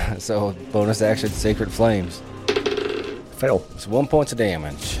 So, bonus action, Sacred Flames. Fail. It's 1 point of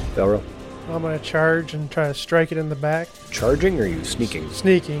damage. Belro. I'm going to charge and try to strike it in the back. Charging, or are you sneaking?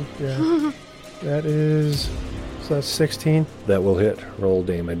 Sneaking, yeah. That is... So that's 16. That will hit. Roll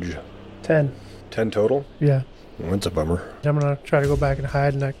damage. 10. 10 total? Yeah. Well, that's a bummer. I'm going to try to go back and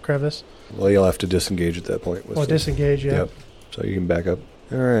hide in that crevice. Well, you'll have to disengage at that point. Disengage, yeah. Yep. So you can back up.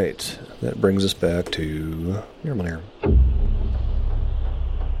 All right. That brings us back to Mirmalnir.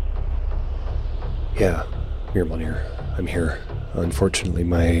 Yeah, Mirmalnir. I'm here. Unfortunately,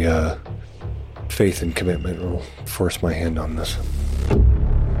 my faith and commitment will force my hand on this.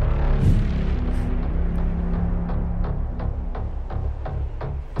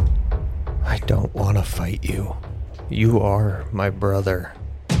 I don't want to fight you. You are my brother.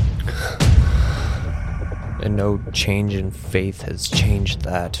 And no change in faith has changed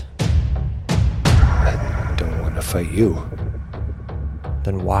that. I don't want to fight you.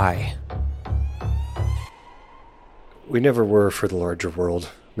 Then why? We never were for the larger world,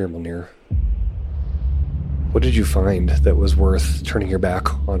 Mirmalnir. What did you find that was worth turning your back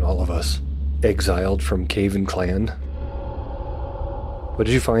on all of us? Exiled from Cave and Clan? What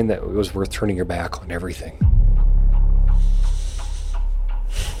did you find that was worth turning your back on everything?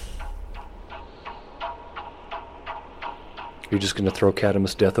 You're just gonna throw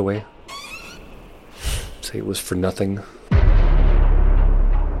Cadmus' death away? Say it was for nothing?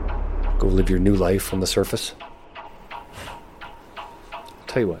 Go live your new life on the surface? I'll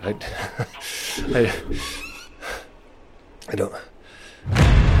tell you what, I don't...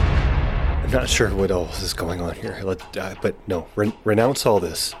 I'm not sure what else is going on here. But no, renounce all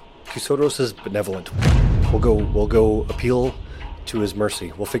this. Kusotos is benevolent. We'll go appeal to his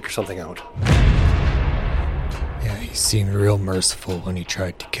mercy. We'll figure something out. Yeah, he seemed real merciful when he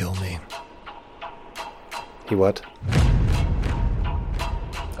tried to kill me. He what?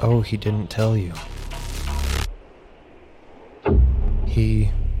 Oh, he didn't tell you.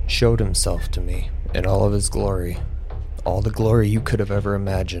 He showed himself to me in all of his glory. All the glory you could have ever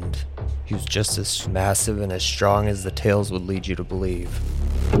imagined. He was just as massive and as strong as the tales would lead you to believe.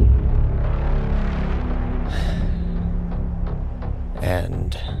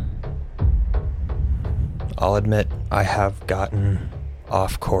 And I'll admit, I have gotten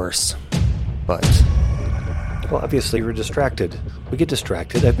off course, but... Well, obviously you were distracted. We get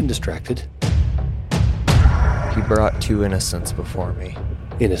distracted. I've been distracted. He brought two innocents before me.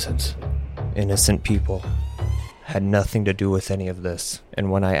 Innocents. Innocent people. Had nothing to do with any of this.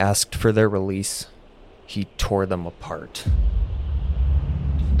 And when I asked for their release, he tore them apart.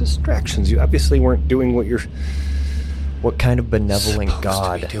 Distractions. You obviously weren't doing what you're... What kind of benevolent supposed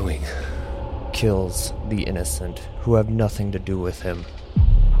god to be doing? Kills the innocent who have nothing to do with him?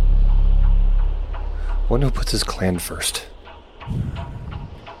 One who puts his clan first.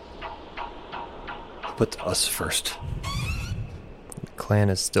 Who puts us first. The clan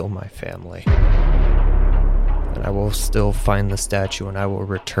is still my family. And I will still find the statue and I will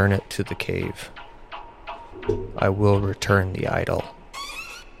return it to the cave. I will return the idol.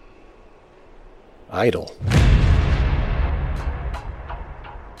 Idol?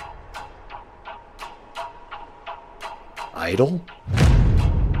 Idol?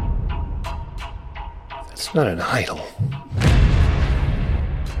 That's not an idol.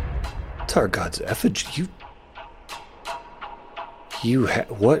 It's our god's effigy.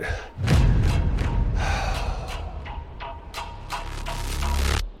 What?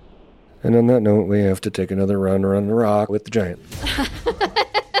 And on that note, we have to take another run around the rock with the giant.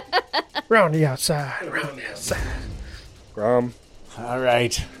 Round the outside, round the outside. Grom. All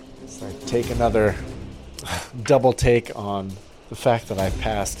right. So I take another double take on the fact that I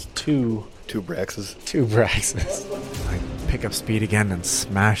passed two Braxes. I pick up speed again and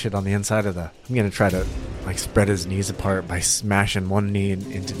smash it on the inside of the... I'm going to try to spread his knees apart by smashing one knee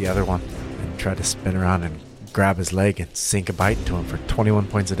into the other one and try to spin around and grab his leg and sink a bite into him for 21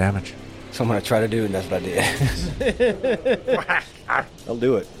 points of damage. So I'm going to try to do, and that's what I did. I'll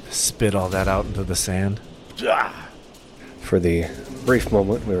do it. Spit all that out into the sand. For the brief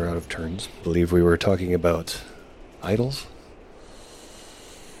moment, we were out of turns. I believe we were talking about idols.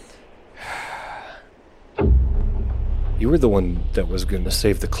 You were the one that was going to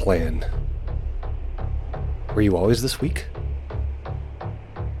save the clan. Were you always this weak?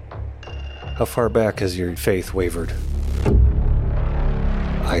 How far back has your faith wavered?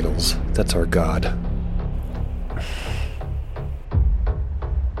 Idols, that's our god.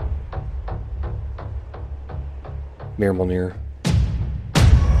 Mirmalnir.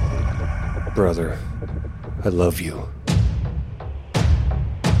 Brother, I love you.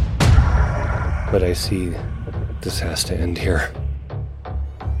 But I see this has to end here.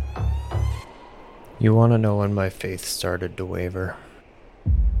 You want to know when my faith started to waver?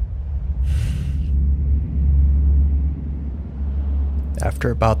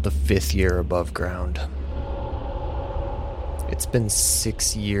 After about the 5th year above ground. It's been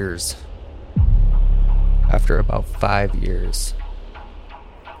 6 years. After about 5 years.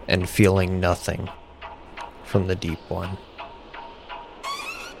 And feeling nothing from the deep one.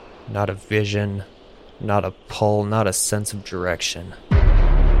 Not a vision, not a pull, not a sense of direction.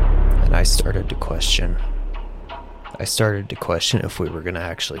 And I started to question. I started to question if we were going to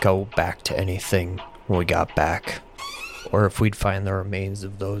actually go back to anything when we got back. Or if we'd find the remains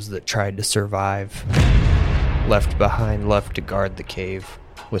of those that tried to survive. Left behind, left to guard the cave,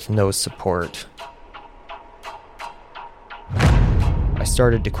 with no support. I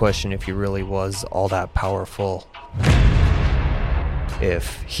started to question if he really was all that powerful.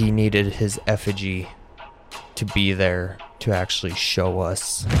 If he needed his effigy to be there to actually show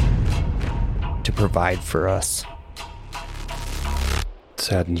us, to provide for us. It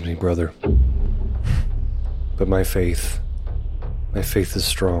saddens me, brother. But my faith is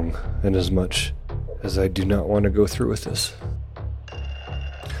strong, and as much as I do not want to go through with this.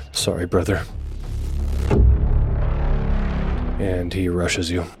 Sorry, brother. And he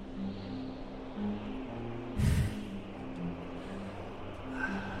rushes you.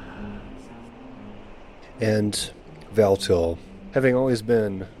 And Valtil, having always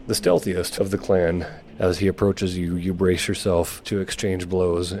been the stealthiest of the clan, as he approaches you, you brace yourself to exchange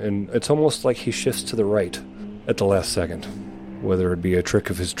blows, and it's almost like he shifts to the right at the last second. Whether it be a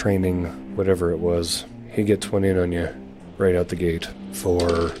trick of his training, whatever it was, he gets one in on you right out the gate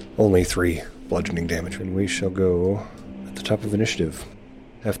for only 3 bludgeoning damage. And we shall go at the top of initiative.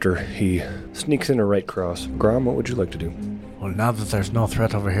 After he sneaks in a right cross. Grom, what would you like to do? Well, now that there's no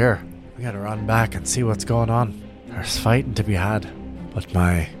threat over here, we gotta run back and see what's going on. There's fighting to be had. But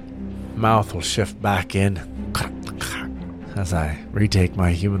my mouth will shift back in as I retake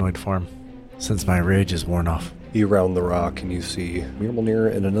my humanoid form, since my rage is worn off. You round the rock and you see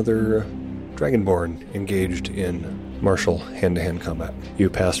Mirmalnir and another Dragonborn engaged in martial hand-to-hand combat. You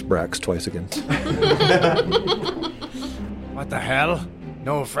passed Brax twice again. What the hell?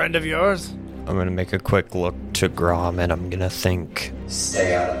 No friend of yours? I'm going to make a quick look to Grom and I'm going to think,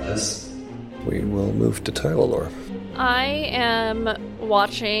 Stay out of this. We will move to Tylalor. I am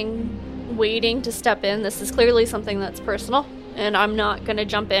watching, waiting to step in. This is clearly something that's personal, and I'm not going to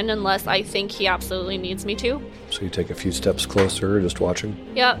jump in unless I think he absolutely needs me to. So you take a few steps closer, just watching?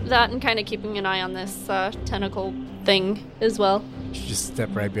 Yeah, that and kind of keeping an eye on this tentacle thing as well. You just step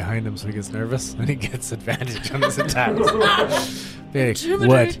right behind him so he gets nervous and he gets advantage on his attacks. Big,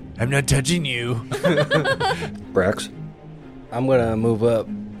 what? I'm not touching you. Brax? I'm going to move up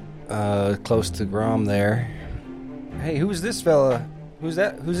close to Grom there. Hey, who's this fella? Who's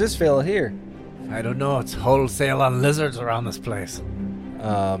this fella here? I don't know. It's wholesale on lizards around this place.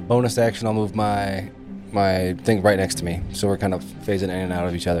 Bonus action, I'll move my thing right next to me. So we're kind of phasing in and out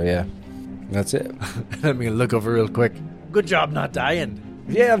of each other, yeah. That's it. Let me look over real quick. Good job not dying.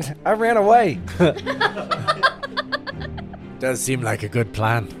 Yeah, I ran away. Does seem like a good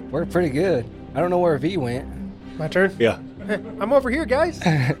plan. We're pretty good. I don't know where V went. My turn? Yeah. I'm over here, guys.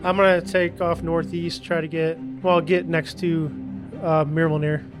 I'm going to take off northeast, try to get next to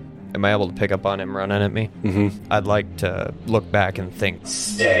Mirmalnir. am I able to pick up on him running at me? Mm-hmm. I'd like to look back and think,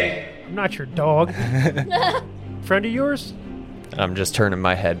 Stay. I'm not your dog. Friend of yours? I'm just turning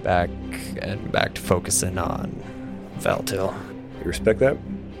my head back and back to focusing on Valtil. You respect that?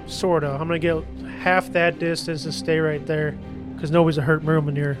 Sorta. I'm going to get half that distance and stay right there. Because nobody's a hurt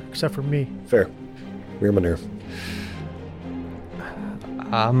Mirmalnir except for me. Fair. Mirmalnir.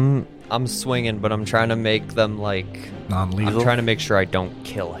 I'm swinging, but I'm trying to make them like Non-lethal? I'm trying to make sure I don't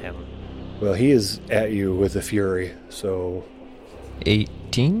kill him. Well, he is at you with a fury, so 8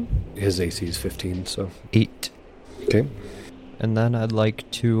 18? His AC is 15, so. 8. Okay. And then I'd like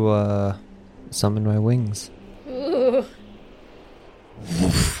to summon my wings. Ooh.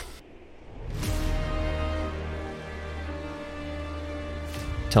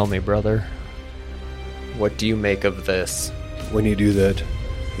 Tell me, brother, what do you make of this? When you do that,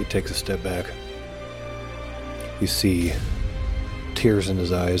 he takes a step back. You see tears in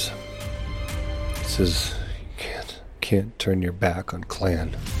his eyes. He says, you can't turn your back on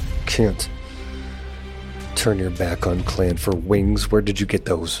clan. Can't turn your back on clan for wings. Where did you get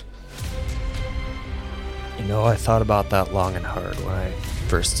those? You know, I thought about that long and hard when I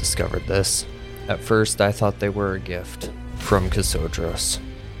first discovered this. At first, I thought they were a gift from Kasodros,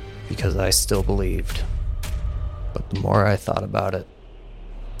 because I still believed. But the more I thought about it,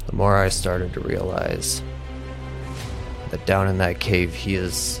 the more I started to realize that down in that cave he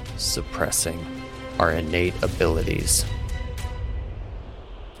is suppressing our innate abilities.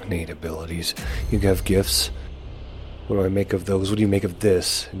 Innate abilities. You have gifts. What do I make of those? What do you make of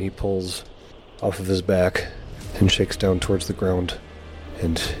this? And he pulls off of his back and shakes down towards the ground.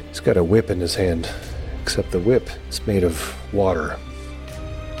 And he's got a whip in his hand, except the whip is made of water.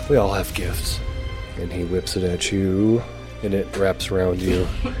 We all have gifts. And he whips it at you, and it wraps around you,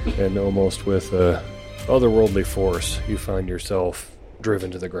 and almost with a otherworldly force, you find yourself driven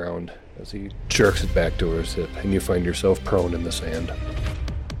to the ground as he jerks it back to his hip, and you find yourself prone in the sand.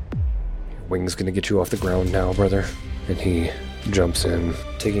 Your wing's gonna get you off the ground now, brother. And he jumps in,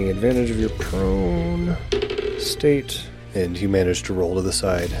 taking advantage of your prone state, and you manage to roll to the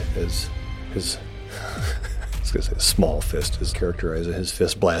side as his I was going to say a small fist is characterized. His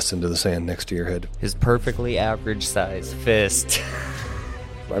fist blasts into the sand next to your head. His perfectly average size fist.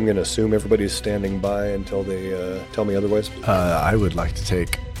 I'm going to assume everybody's standing by until they tell me otherwise. I would like to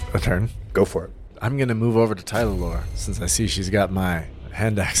take a turn. Go for it. I'm going to move over to Tyler since I see she's got my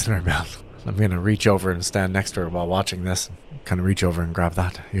hand axe in her belt. I'm going to reach over and stand next to her while watching this. Kind of reach over and grab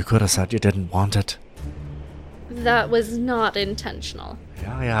that. You could have said you didn't want it. That was not intentional.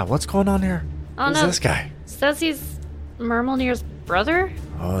 Yeah. What's going on here? Oh, Who's no. this guy? Says he's Mermelnir's brother?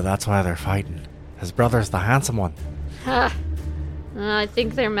 Oh, that's why they're fighting. His brother's the handsome one. Ha. I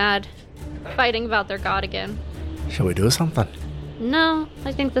think they're mad. Fighting about their god again. Shall we do something? No,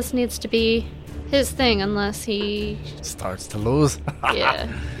 I think this needs to be his thing unless he... Starts to lose.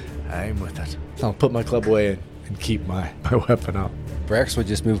 Yeah. I'm with it. I'll put my club away and keep my weapon up. Brax would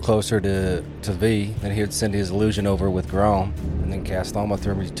just move closer to V, then he would send his illusion over with Grom, and then cast Alma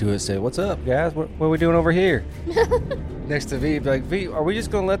Thermity to it and say, "What's up, guys? What are we doing over here?" Next to V, be like, "V, are we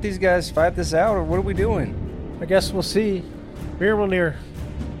just going to let these guys fight this out, or what are we doing?" I guess we'll see. Mirmalnir,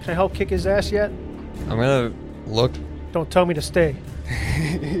 can I help kick his ass yet? I'm gonna look. Don't tell me to stay.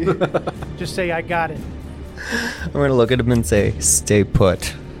 Just say I got it. I'm gonna look at him and say, "Stay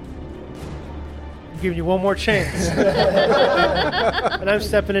put." I'm giving you one more chance. And I'm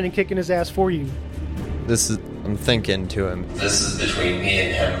stepping in and kicking his ass for you. I'm thinking to him. This is between me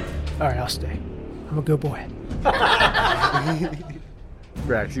and him. All right, I'll stay. I'm a good boy.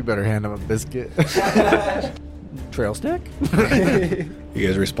 Brax, you better hand him a biscuit. Trail stick? You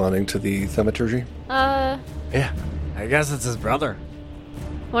guys responding to the thaumaturgy? Yeah. I guess it's his brother.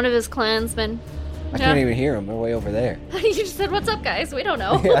 One of his clansmen. I can't even hear them. They're way over there. You just said, "What's up, guys?" We don't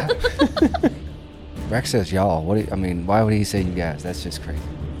know. Yeah. Brax says y'all. Why would he say you guys? That's just crazy.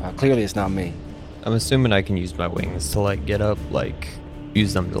 Clearly it's not me. I'm assuming I can use my wings to get up,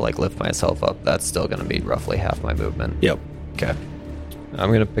 use them to lift myself up. That's still gonna be roughly half my movement. Yep. Okay.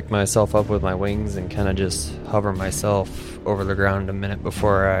 I'm gonna pick myself up with my wings and kind of just hover myself over the ground a minute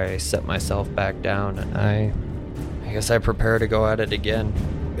before I set myself back down, and I guess I prepare to go at it again.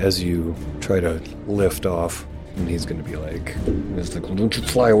 As you try to lift off, and he's going to be like, "Don't you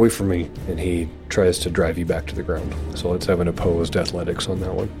fly away from me." And he tries to drive you back to the ground. So let's have an opposed athletics on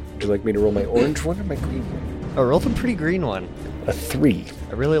that one. Would you like me to roll my orange one or my green one? I rolled a pretty green one. A 3.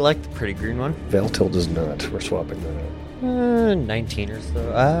 I really like the pretty green one. Valtil does not. We're swapping that out. 19 or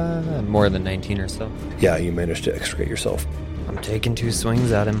so. More than 19 or so. Yeah, you managed to extricate yourself. I'm taking 2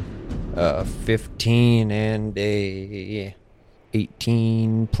 swings at him. 15 and a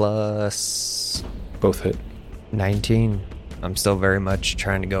 18 plus Both hit. 19. I'm still very much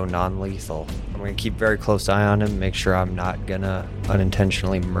trying to go non-lethal. I'm going to keep very close eye on him, make sure I'm not going to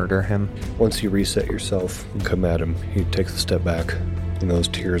unintentionally murder him. Once you reset yourself and come at him, he takes a step back, and those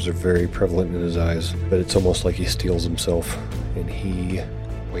tears are very prevalent in his eyes. But it's almost like he steels himself, and he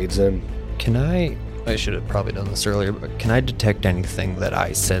wades in. Can I should have probably done this earlier, but can I detect anything that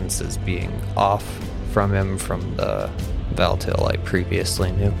I sense as being off from him from the Valtil I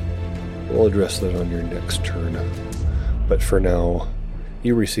previously knew? We'll address that on your next turn. But for now,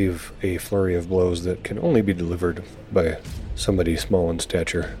 You receive a flurry of blows that can only be delivered by somebody small in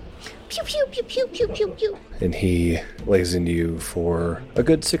stature. Pew, pew, pew, pew, pew, pew, pew. And he lays into you for a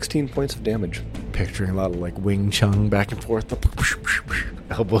good 16 points of damage. Picturing a lot of like Wing Chun back and forth.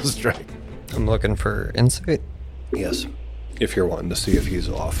 Elbow strike. I'm looking for insight. Yes. If you're wanting to see if he's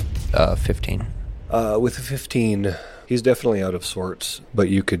off. 15. With a 15, he's definitely out of sorts, but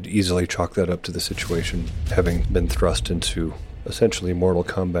you could easily chalk that up to the situation, having been thrust into essentially mortal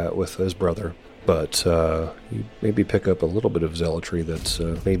combat with his brother. But you maybe pick up a little bit of zealotry that's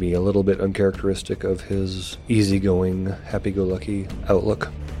maybe a little bit uncharacteristic of his easygoing, happy-go-lucky outlook.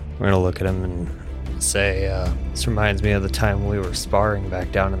 I'm going to look at him and say, this reminds me of the time we were sparring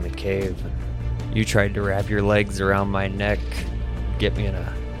back down in the cave. You tried to wrap your legs around my neck, get me in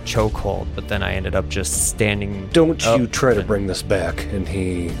a chokehold, but then I ended up just standing. Don't you try to bring this back. And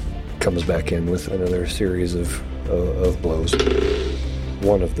he comes back in with another series of blows.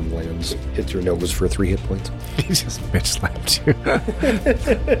 One of them lands, hits your nose for 3 hit points. He just bitch slapped you.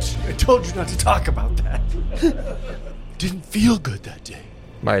 I told you not to talk about that. Didn't feel good that day.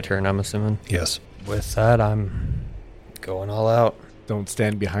 My turn, I'm assuming. Yes. With that, I'm going all out. Don't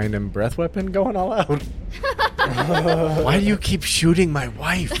stand behind him, breath weapon going all out. Why do you keep shooting my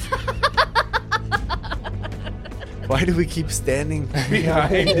wife? Why do we keep standing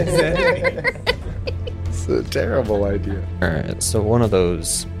behind his enemy? It's a terrible idea. Alright, so one of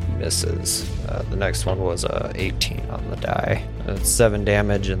those misses. The next one was 18 on the die. It's 7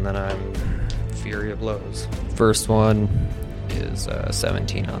 damage, and then I'm Fury of Blows. First one is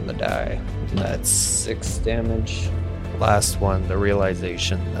 17 on the die. That's 6 damage. Last one, the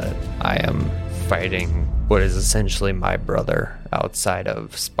realization that I am fighting what is essentially my brother outside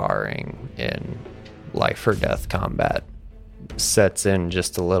of sparring in life or death combat sets in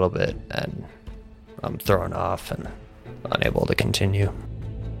just a little bit, and I'm thrown off and unable to continue.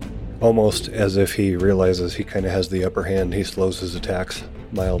 Almost as if he realizes he kind of has the upper hand, he slows his attacks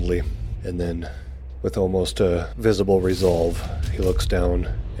mildly, and then with almost a visible resolve, he looks down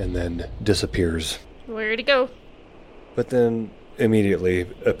and then disappears. Where'd he go? But then immediately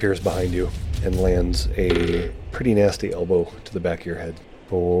appears behind you and lands a pretty nasty elbow to the back of your head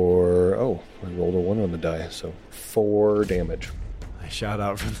for, I rolled a 1 on the die, so 4 damage. I shout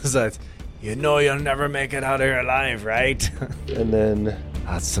out from the sides, you know you'll never make it out of here alive, right? And then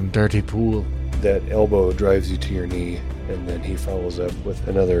That's some dirty pool. that elbow drives you to your knee, and then he follows up with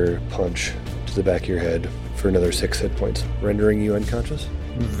another punch to the back of your head for another 6 hit points, rendering you unconscious.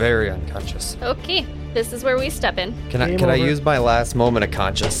 Very unconscious. Okay, this is where we step in. Can I over. use my last moment of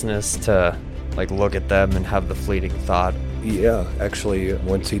consciousness to look at them and have the fleeting thought? Yeah, actually,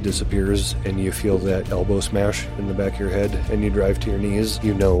 once he disappears and you feel that elbow smash in the back of your head and you drive to your knees,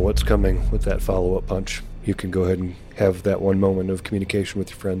 you know what's coming with that follow-up punch. You can go ahead and have that one moment of communication with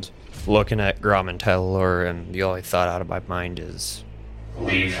your friends. Looking at Grom and Tylor, and the only thought out of my mind is,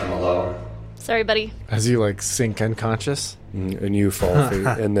 Leave him alone. Sorry, buddy. As you sink unconscious. And you fall,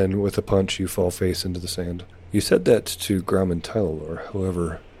 and then with a punch, you fall face into the sand. You said that to Grom and Tylor,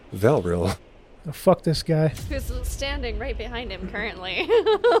 however, Valril. Oh, fuck this guy. Who's standing right behind him currently?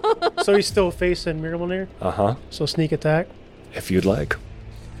 So he's still facing Mirmalnir? Uh-huh. So sneak attack? If you'd like.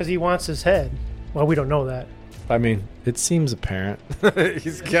 Because he wants his head. Well, we don't know that. I mean, it seems apparent.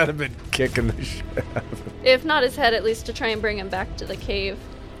 He's got to been kicking the shit out of him. If not his head, at least to try and bring him back to the cave.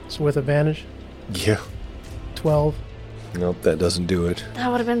 So with advantage? Yeah. 12. Nope, that doesn't do it. That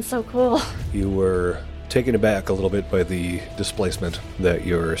would have been so cool. You were taken aback a little bit by the displacement that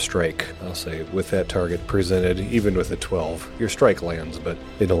your strike, I'll say, with that target presented, even with a 12. Your strike lands, but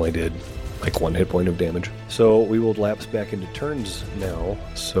it only did 1 hit point of damage. So we will lapse back into turns now.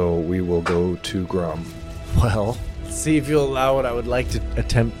 So we will go to Grom. Well, see if you'll allow what I would like to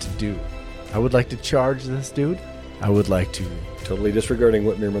attempt to do. I would like to charge this dude. I would like to Totally disregarding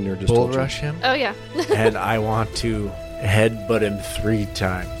what Mirmanir just bull told you. rush him. Oh, yeah. And I want to headbutt him 3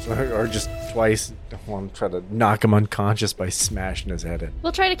 times. Or just twice. I want to try to knock him unconscious by smashing his head in.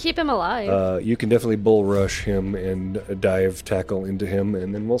 We'll try to keep him alive. You can definitely bull rush him and dive tackle into him,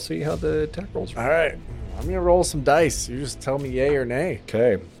 and then we'll see how the attack rolls. All right. I'm going to roll some dice. You just tell me yay or nay.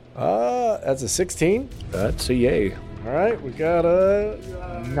 Okay, That's a 16. that's a yay. All right. We got a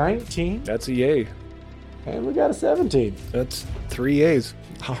 19. That's a yay. And we got a 17. That's 3 yays.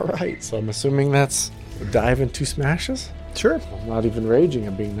 All right. So I'm assuming that's a dive and 2 smashes? Sure. I'm not even raging.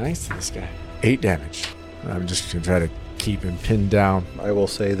 I'm being nice to this guy. 8 damage. I'm just going to try to keep him pinned down. I will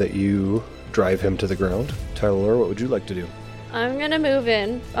say that you drive him to the ground. Tyler, what would you like to do? I'm going to move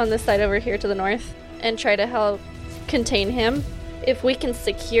in on this side over here to the north and try to help contain him. If we can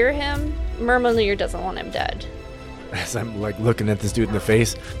secure him, Mirmalnir doesn't want him dead. as I'm like looking at this dude in the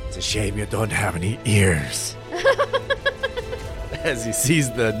face. It's a shame you don't have any ears. As he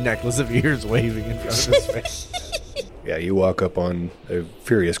sees the necklace of ears waving in front of his face. Yeah, you walk up on a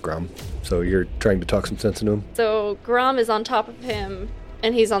furious Grom. So you're trying to talk some sense into him? So Grom is on top of him,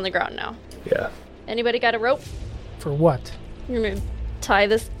 and he's on the ground now. Yeah. Anybody got a rope? For what? You're gonna tie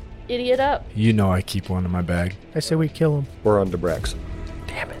this idiot up. You know I keep one in my bag. I say we kill him. We're on to Brax.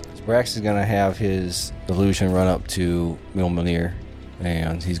 Brax is going to have his illusion run up to Milmir,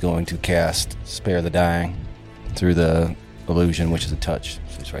 and he's going to cast Spare the Dying through the illusion, which is a touch.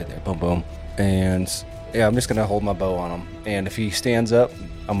 So it's right there. Boom, boom. And yeah, I'm just going to hold my bow on him. And if he stands up,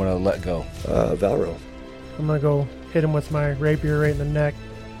 I'm going to let go. Valro. I'm going to go hit him with my rapier right in the neck.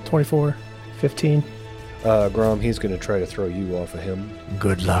 24, 15. Grom, he's going to try to throw you off of him.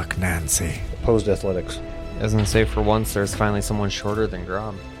 Good luck, Nancy. Opposed athletics. I was gonna say, for once, there's finally someone shorter than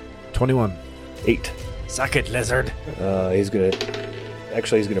Grom. 21. 8. Suck it, lizard. He's going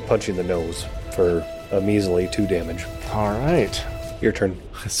to punch you in the nose for a measly 2 damage. All right. Your turn.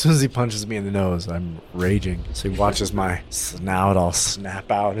 As soon as he punches me in the nose, I'm raging. So he watches my snout all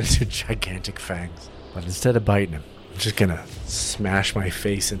snap out into gigantic fangs. But instead of biting him, I'm just gonna smash my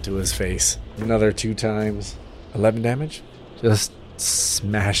face into his face. Another 2 times. 11 damage? Just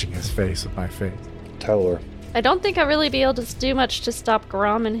smashing his face with my face. Talor. I don't think I'll really be able to do much to stop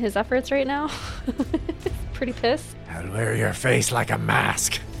Grom in his efforts right now. Pretty pissed. I'll wear your face like a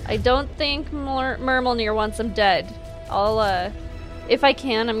mask. I don't think Murmelnir wants him dead. If I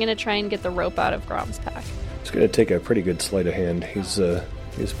can, I'm gonna try and get the rope out of Grom's pack. It's going to take a pretty good sleight of hand. He's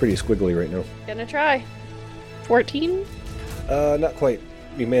pretty squiggly right now. Gonna try. 14? Not quite.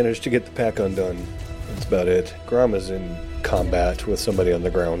 You managed to get the pack undone. That's about it. Grom is in combat with somebody on the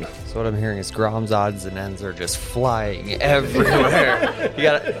ground. So what I'm hearing is Grom's odds and ends are just flying everywhere. You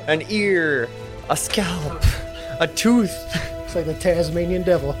got an ear, a scalp, a tooth. It's like the Tasmanian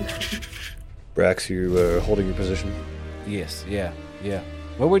devil. Brax, you holding your position? Yes, yeah.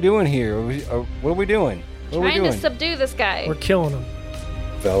 What are we doing here? What are we doing? What are we Trying doing? to subdue this guy. We're killing him.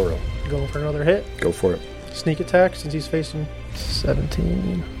 Valro. Going for another hit. Go for it. Sneak attack since he's facing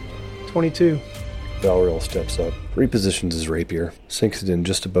 17. 22. Valriel steps up, repositions his rapier, sinks it in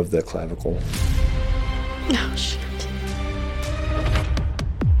just above that clavicle. Oh, shit.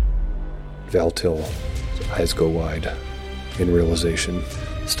 Valtil, his eyes go wide in realization,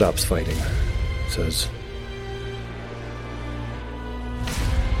 stops fighting, says,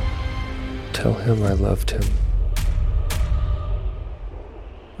 "Tell him I loved him."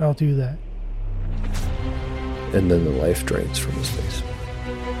 I'll do that. And then the life drains from his face.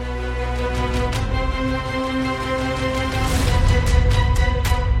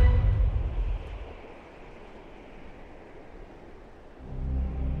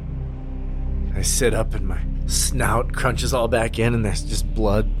 I sit up and my snout crunches all back in and there's just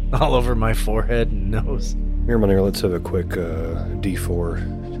blood all over my forehead and nose. Mirmanir, let's have a quick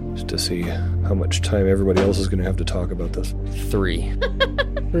D4 just to see how much time everybody else is going to have to talk about this. 3.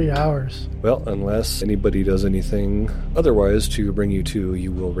 3 hours. Well, unless anybody does anything otherwise to bring you to,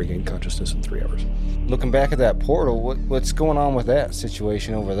 you will regain consciousness in 3 hours. Looking back at that portal, what's going on with that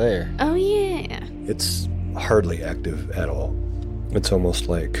situation over there? Oh, yeah. It's hardly active at all. It's almost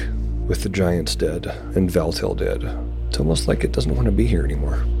like, with the giants dead and Valtil dead, it's almost like it doesn't want to be here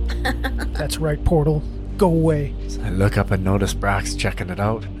anymore. That's right, portal. Go away. So I look up and notice Brax checking it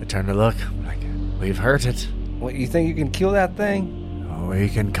out. I turn to look. I'm like, we've hurt it. What, you think you can kill that thing? Oh, we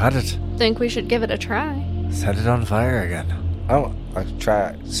can cut it. Think we should give it a try. Set it on fire again. I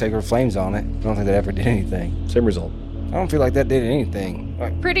tried Sacred Flames on it. I don't think that ever did anything. Same result. I don't feel like that did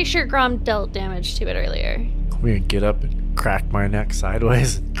anything. Pretty sure Grom dealt damage to it earlier. We can get up and crack my neck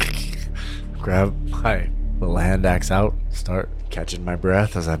sideways. Grab my little hand axe out. Start catching my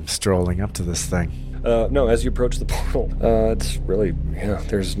breath as I'm strolling up to this thing. No, as you approach the portal, it's really,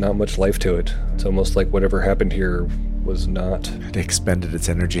 there's not much life to it. It's almost like whatever happened here was not. It expended its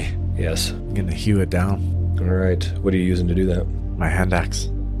energy. Yes. I'm gonna hew it down. All right. What are you using to do that? My hand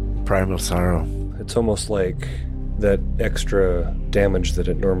axe. Primal Sorrow. It's almost like that extra damage that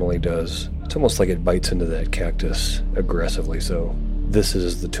it normally does. It's almost like it bites into that cactus aggressively. So this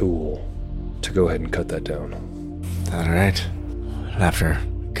is the tool to go ahead and cut that down. All right. After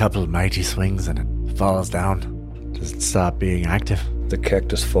a couple of mighty swings and it falls down, does it stop being active? The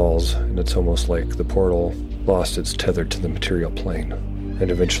cactus falls, and it's almost like the portal lost its tether to the material plane and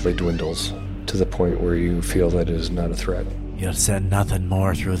eventually dwindles to the point where you feel that it is not a threat. You'll send nothing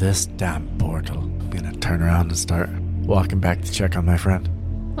more through this damn portal. I'm gonna turn around and start walking back to check on my friend.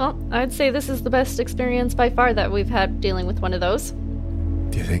 Well, I'd say this is the best experience by far that we've had dealing with one of those.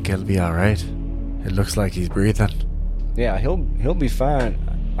 Do you think he'll be alright? It looks like he's breathing. Yeah, he'll be fine.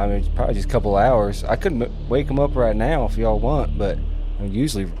 I mean, it's probably just a couple hours. I could wake him up right now if y'all want, but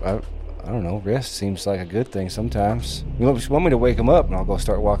usually, I don't know, rest seems like a good thing sometimes. You want me to wake him up, and I'll go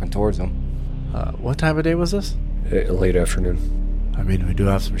start walking towards him. What time of day was this? Late afternoon. I mean, we do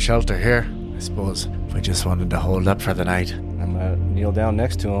have some shelter here. I suppose if we just wanted to hold up for the night. I'm gonna kneel down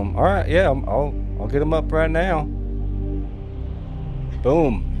next to him. All right, yeah, I'll get him up right now.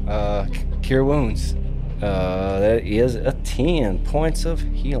 Boom. Cure wounds. That is a 10 points of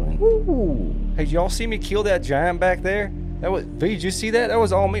healing. Woo! Hey, did y'all see me kill that giant back there? That was, V, did you see that? That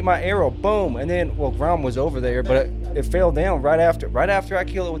was all me, my arrow. Boom. And then, Grom was over there, but it fell down right after I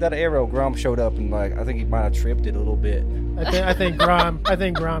killed it with that arrow. Grom showed up and I think he might have tripped it a little bit. I think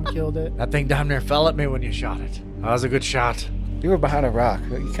Grom killed it. That thing down there fell at me when you shot it. That was a good shot. You were behind a rock.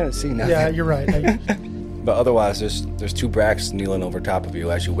 You couldn't see nothing. Yeah, you're right. But otherwise, there's two bracks kneeling over top of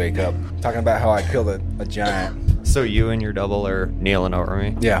you as you wake up. Talking about how I killed a giant. So you and your double are kneeling over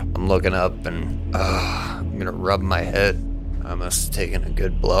me? Yeah. I'm looking up and I'm gonna rub my head. I must have taken a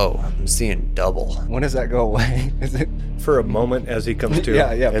good blow. I'm seeing double. When does that go away? Is it For a moment as he comes to.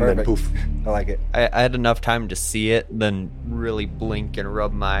 yeah, and perfect. then poof. I like it. I had enough time to see it, then really blink and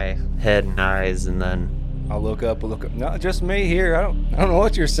rub my head and eyes, and then I'll look up. No, just me here. I don't know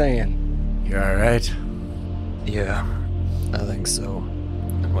what you're saying. You all right? yeah, I think so.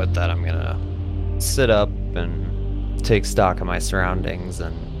 And with that, I'm gonna sit up and take stock of my surroundings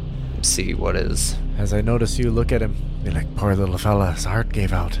and see what is. As I notice you look at him, you're like, poor little fella, his heart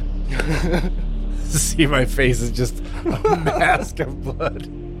gave out. See, my face is just a mask of blood.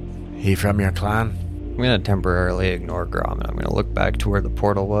 He from your clan? I'm gonna temporarily ignore Grom and I'm gonna look back to where the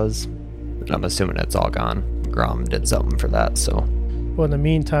portal was. And I'm assuming it's all gone. Grom did something for that, so. Well, in the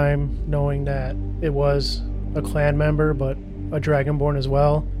meantime, knowing that it was a clan member, but a dragonborn as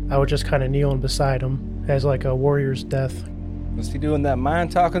well, I was just kind of kneeling beside him as like a warrior's death. Was he doing that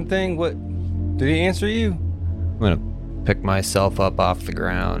mind talking thing? What did he answer you? I'm gonna pick myself up off the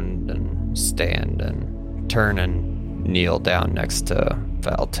ground and stand and turn and kneel down next to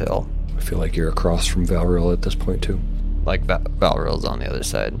Valtil. I feel like you're across from Valril at this point, too. Like Valril's on the other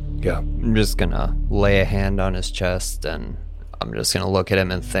side. Yeah. I'm just gonna lay a hand on his chest and I'm just gonna look at him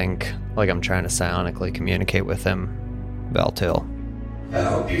and think, like I'm trying to psionically communicate with him. Valtil. I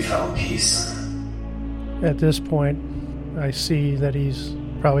hope you found peace. At this point, I see that he's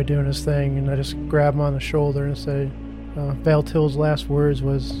probably doing his thing, and I just grab him on the shoulder and say, Valtil's last words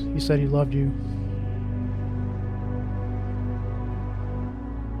was, he said he loved you.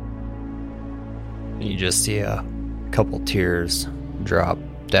 You just see a couple tears drop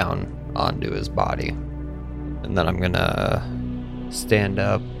down onto his body. And then I'm gonna stand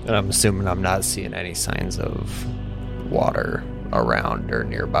up, and I'm assuming I'm not seeing any signs of water around or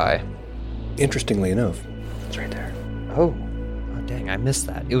nearby. Interestingly enough, it's right there. Oh, dang, I missed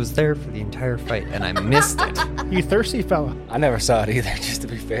that. It was there for the entire fight, and I missed it. You thirsty fella. I never saw it either, just to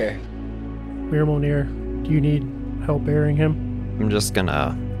be fair. Mirmonir, do you need help bearing him? I'm just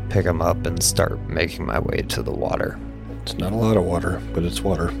gonna pick him up and start making my way to the water. It's not a lot of water, but it's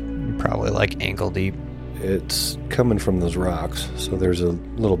water. Probably like ankle deep. It's coming from those rocks, so there's a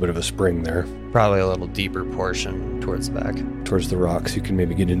little bit of a spring there. Probably a little deeper portion towards the back. Towards the rocks, you can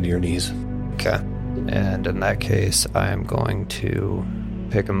maybe get into your knees. Okay. And in that case, I am going to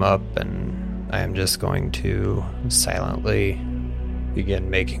pick him up and I am just going to silently begin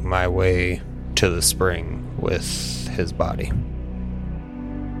making my way to the spring with his body.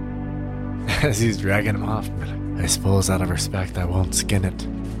 As he's dragging him off, I suppose out of respect I won't skin it.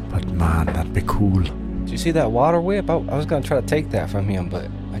 But man, that'd be cool. Did you see that water whip? I was gonna try to take that from him, but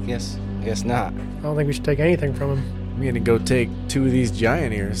I guess not. I don't think we should take anything from him. I'm gonna go take 2 of these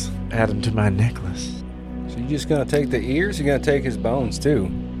giant ears, add them to my necklace. So you just gonna take the ears? You're gonna take his bones too?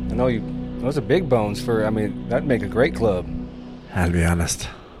 I know those are big bones that'd make a great club. I'll be honest.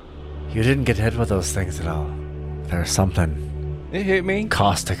 You didn't get hit with those things at all. There's something It hit me.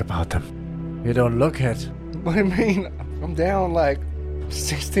 caustic about them. You don't look hit. What do you mean? I'm down like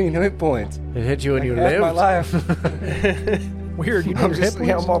 16 hit points. It hit you when you Half lived. my life. Weird, you know I'm his just hip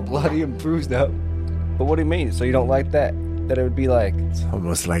I'm wounds? all bloody and bruised up. But what do you mean? So you don't like that? That it would be like... It's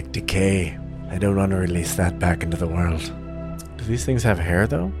almost like decay. I don't want to release that back into the world. Do these things have hair,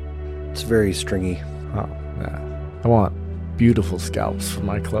 though? It's very stringy. Oh, yeah. I want beautiful scalps for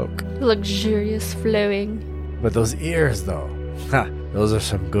my cloak. Luxurious flowing. But those ears, though. Ha! Those are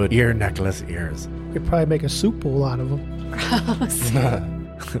some good ear necklace ears. We could probably make a soup bowl out of them. Gross.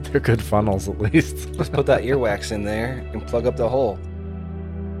 They're good funnels, at least. Let's put that earwax in there and plug up the hole.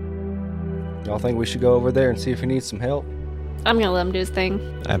 Y'all think we should go over there and see if he needs some help? I'm gonna let him do his thing.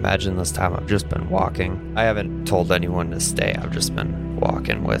 I imagine this time I've just been walking. I haven't told anyone to stay. I've just been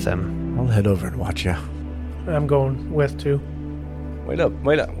walking with him. I'll head over and watch you. I'm going with too. Wait up,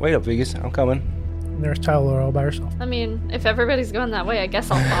 Vegas. I'm coming. And there's Tyler all by herself. I mean, if everybody's going that way, I guess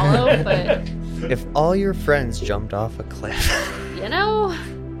I'll follow, but, If all your friends jumped off a cliff. you know,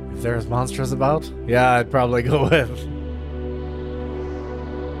 If there's monsters about, yeah, I'd probably go with.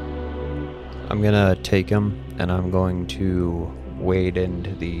 I'm gonna take him and I'm going to wade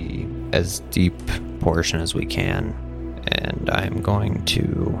into the as deep portion as we can, and I'm going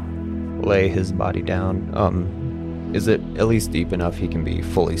to lay his body down. Is it at least deep enough he can be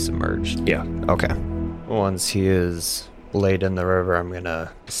fully submerged? Yeah. Okay. Once he is laid in the river, I'm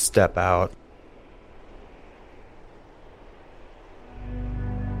gonna step out.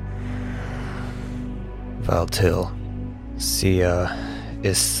 Valtil, Sia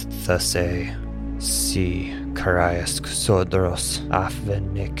Isthase, Si Kariask Sodros,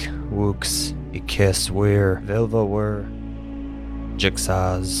 Afvenik, Wooks, Ikes Weir, Vilva Wer,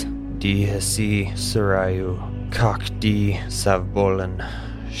 Jixaz, Dihesi Surayu, Kak Di Savbolen,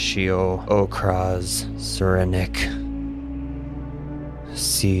 Shio Okraz, Surenik,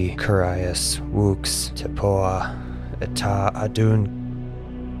 Si Karias, Wooks, Tepoa, Eta Adun,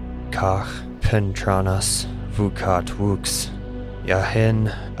 Kach, Pentranas, Vukat Wooks,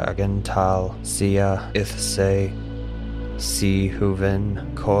 Yahin, Agental, Sia, Ithse, Si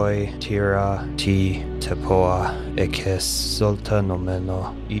Huven, Koi, Tira, Ti, Tepoa, Ekes,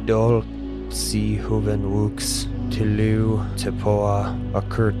 Sultanomeno, Idol, Si Huven Wooks, Tilu, Tepoa,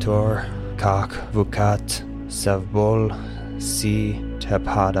 Akurtor, Kak, Vukat, Savbol, Si,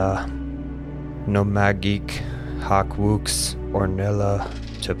 Tepada, Nomagik, Hak Wooks, Ornella,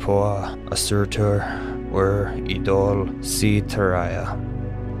 Tepoa, Asurtur, Wer, Idol, Si Taraya.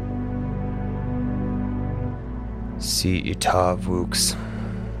 Si Ita Vooks.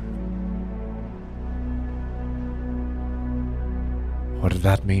 What did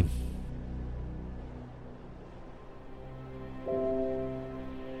that mean?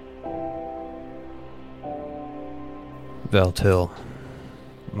 Valtil,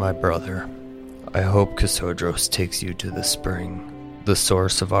 my brother, I hope Kasodros takes you to the spring, the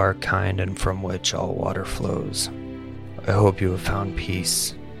source of our kind and from which all water flows. I hope you have found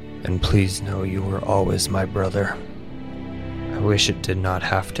peace, and please know you were always my brother. I wish it did not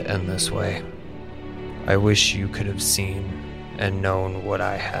have to end this way. I wish you could have seen and known what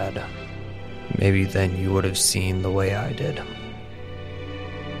I had. Maybe then you would have seen the way I did.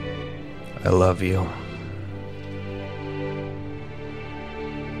 I love you.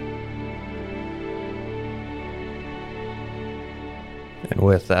 And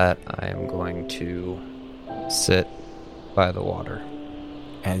with that, I am going to sit by the water.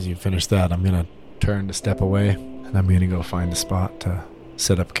 As you finish that, I'm gonna turn to step away, and I'm gonna go find a spot to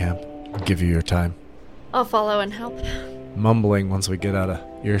set up camp. I'll give you your time. I'll follow and help. Mumbling once we get out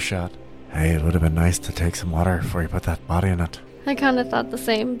of earshot. Hey, it would have been nice to take some water before you put that body in it. I kind of thought the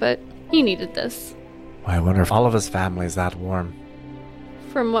same, but he needed this. I wonder if all of his family's that warm.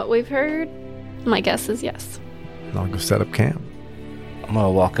 From what we've heard, my guess is yes. I'll go set up camp. I'm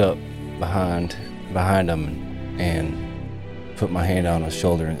gonna walk up behind him and put my hand on his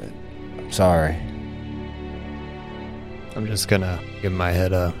shoulder. I'm sorry. I'm just gonna give my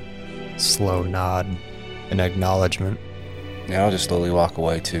head a slow nod in acknowledgement. Yeah, I'll just slowly walk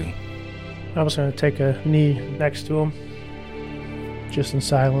away too. I was going to take a knee next to him, just in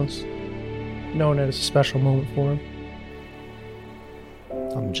silence, knowing that it's a special moment for him.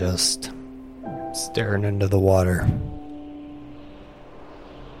 I'm just staring into the water.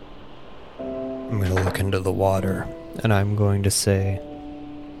 I'm going to look into the water, and I'm going to say,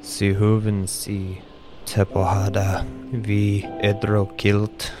 Si huven si tepohada vi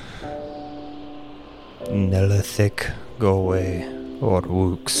edrokilt nelithik go away or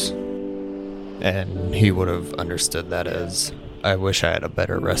wooks. And he would have understood that as, I wish I had a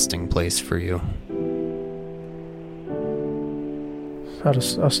better resting place for you.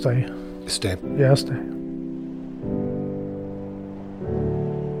 I'll stay. Stay. Yeah, I'll stay.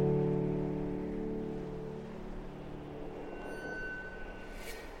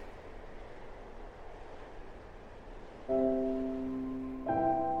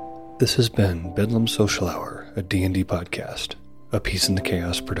 This has been Bedlam Social Hour, a D&D podcast, a Peace in the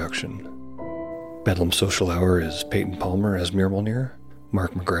Chaos production. Bedlam Social Hour is Peyton Palmer as Mirmalnir,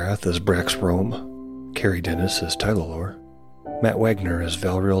 Mark McGrath as Brax Rome, Carrie Dennis as Tylor, Matt Wagner as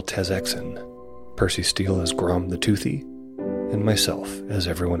Valriel Tazexin, Percy Steele as Grom the Toothy, and myself as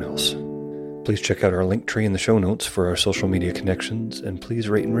everyone else. Please check out our link tree in the show notes for our social media connections, and please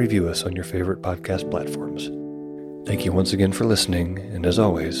rate and review us on your favorite podcast platforms. Thank you once again for listening, and as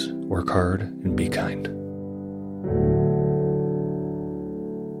always, work hard and be kind.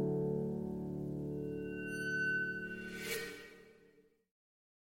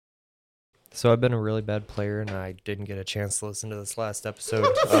 So I've been a really bad player, and I didn't get a chance to listen to this last episode.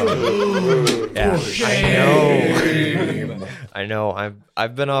 Yeah, I know.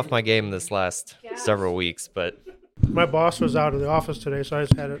 I've been off my game this last several weeks, but My boss was out of the office today, so I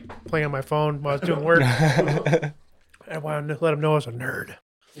just had it playing on my phone while I was doing work. I wanted to let him know I was a nerd.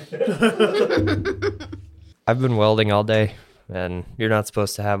 I've been welding all day, and you're not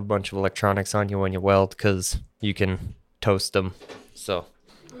supposed to have a bunch of electronics on you when you weld because you can toast them. So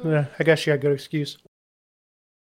Yeah, I guess you got a good excuse.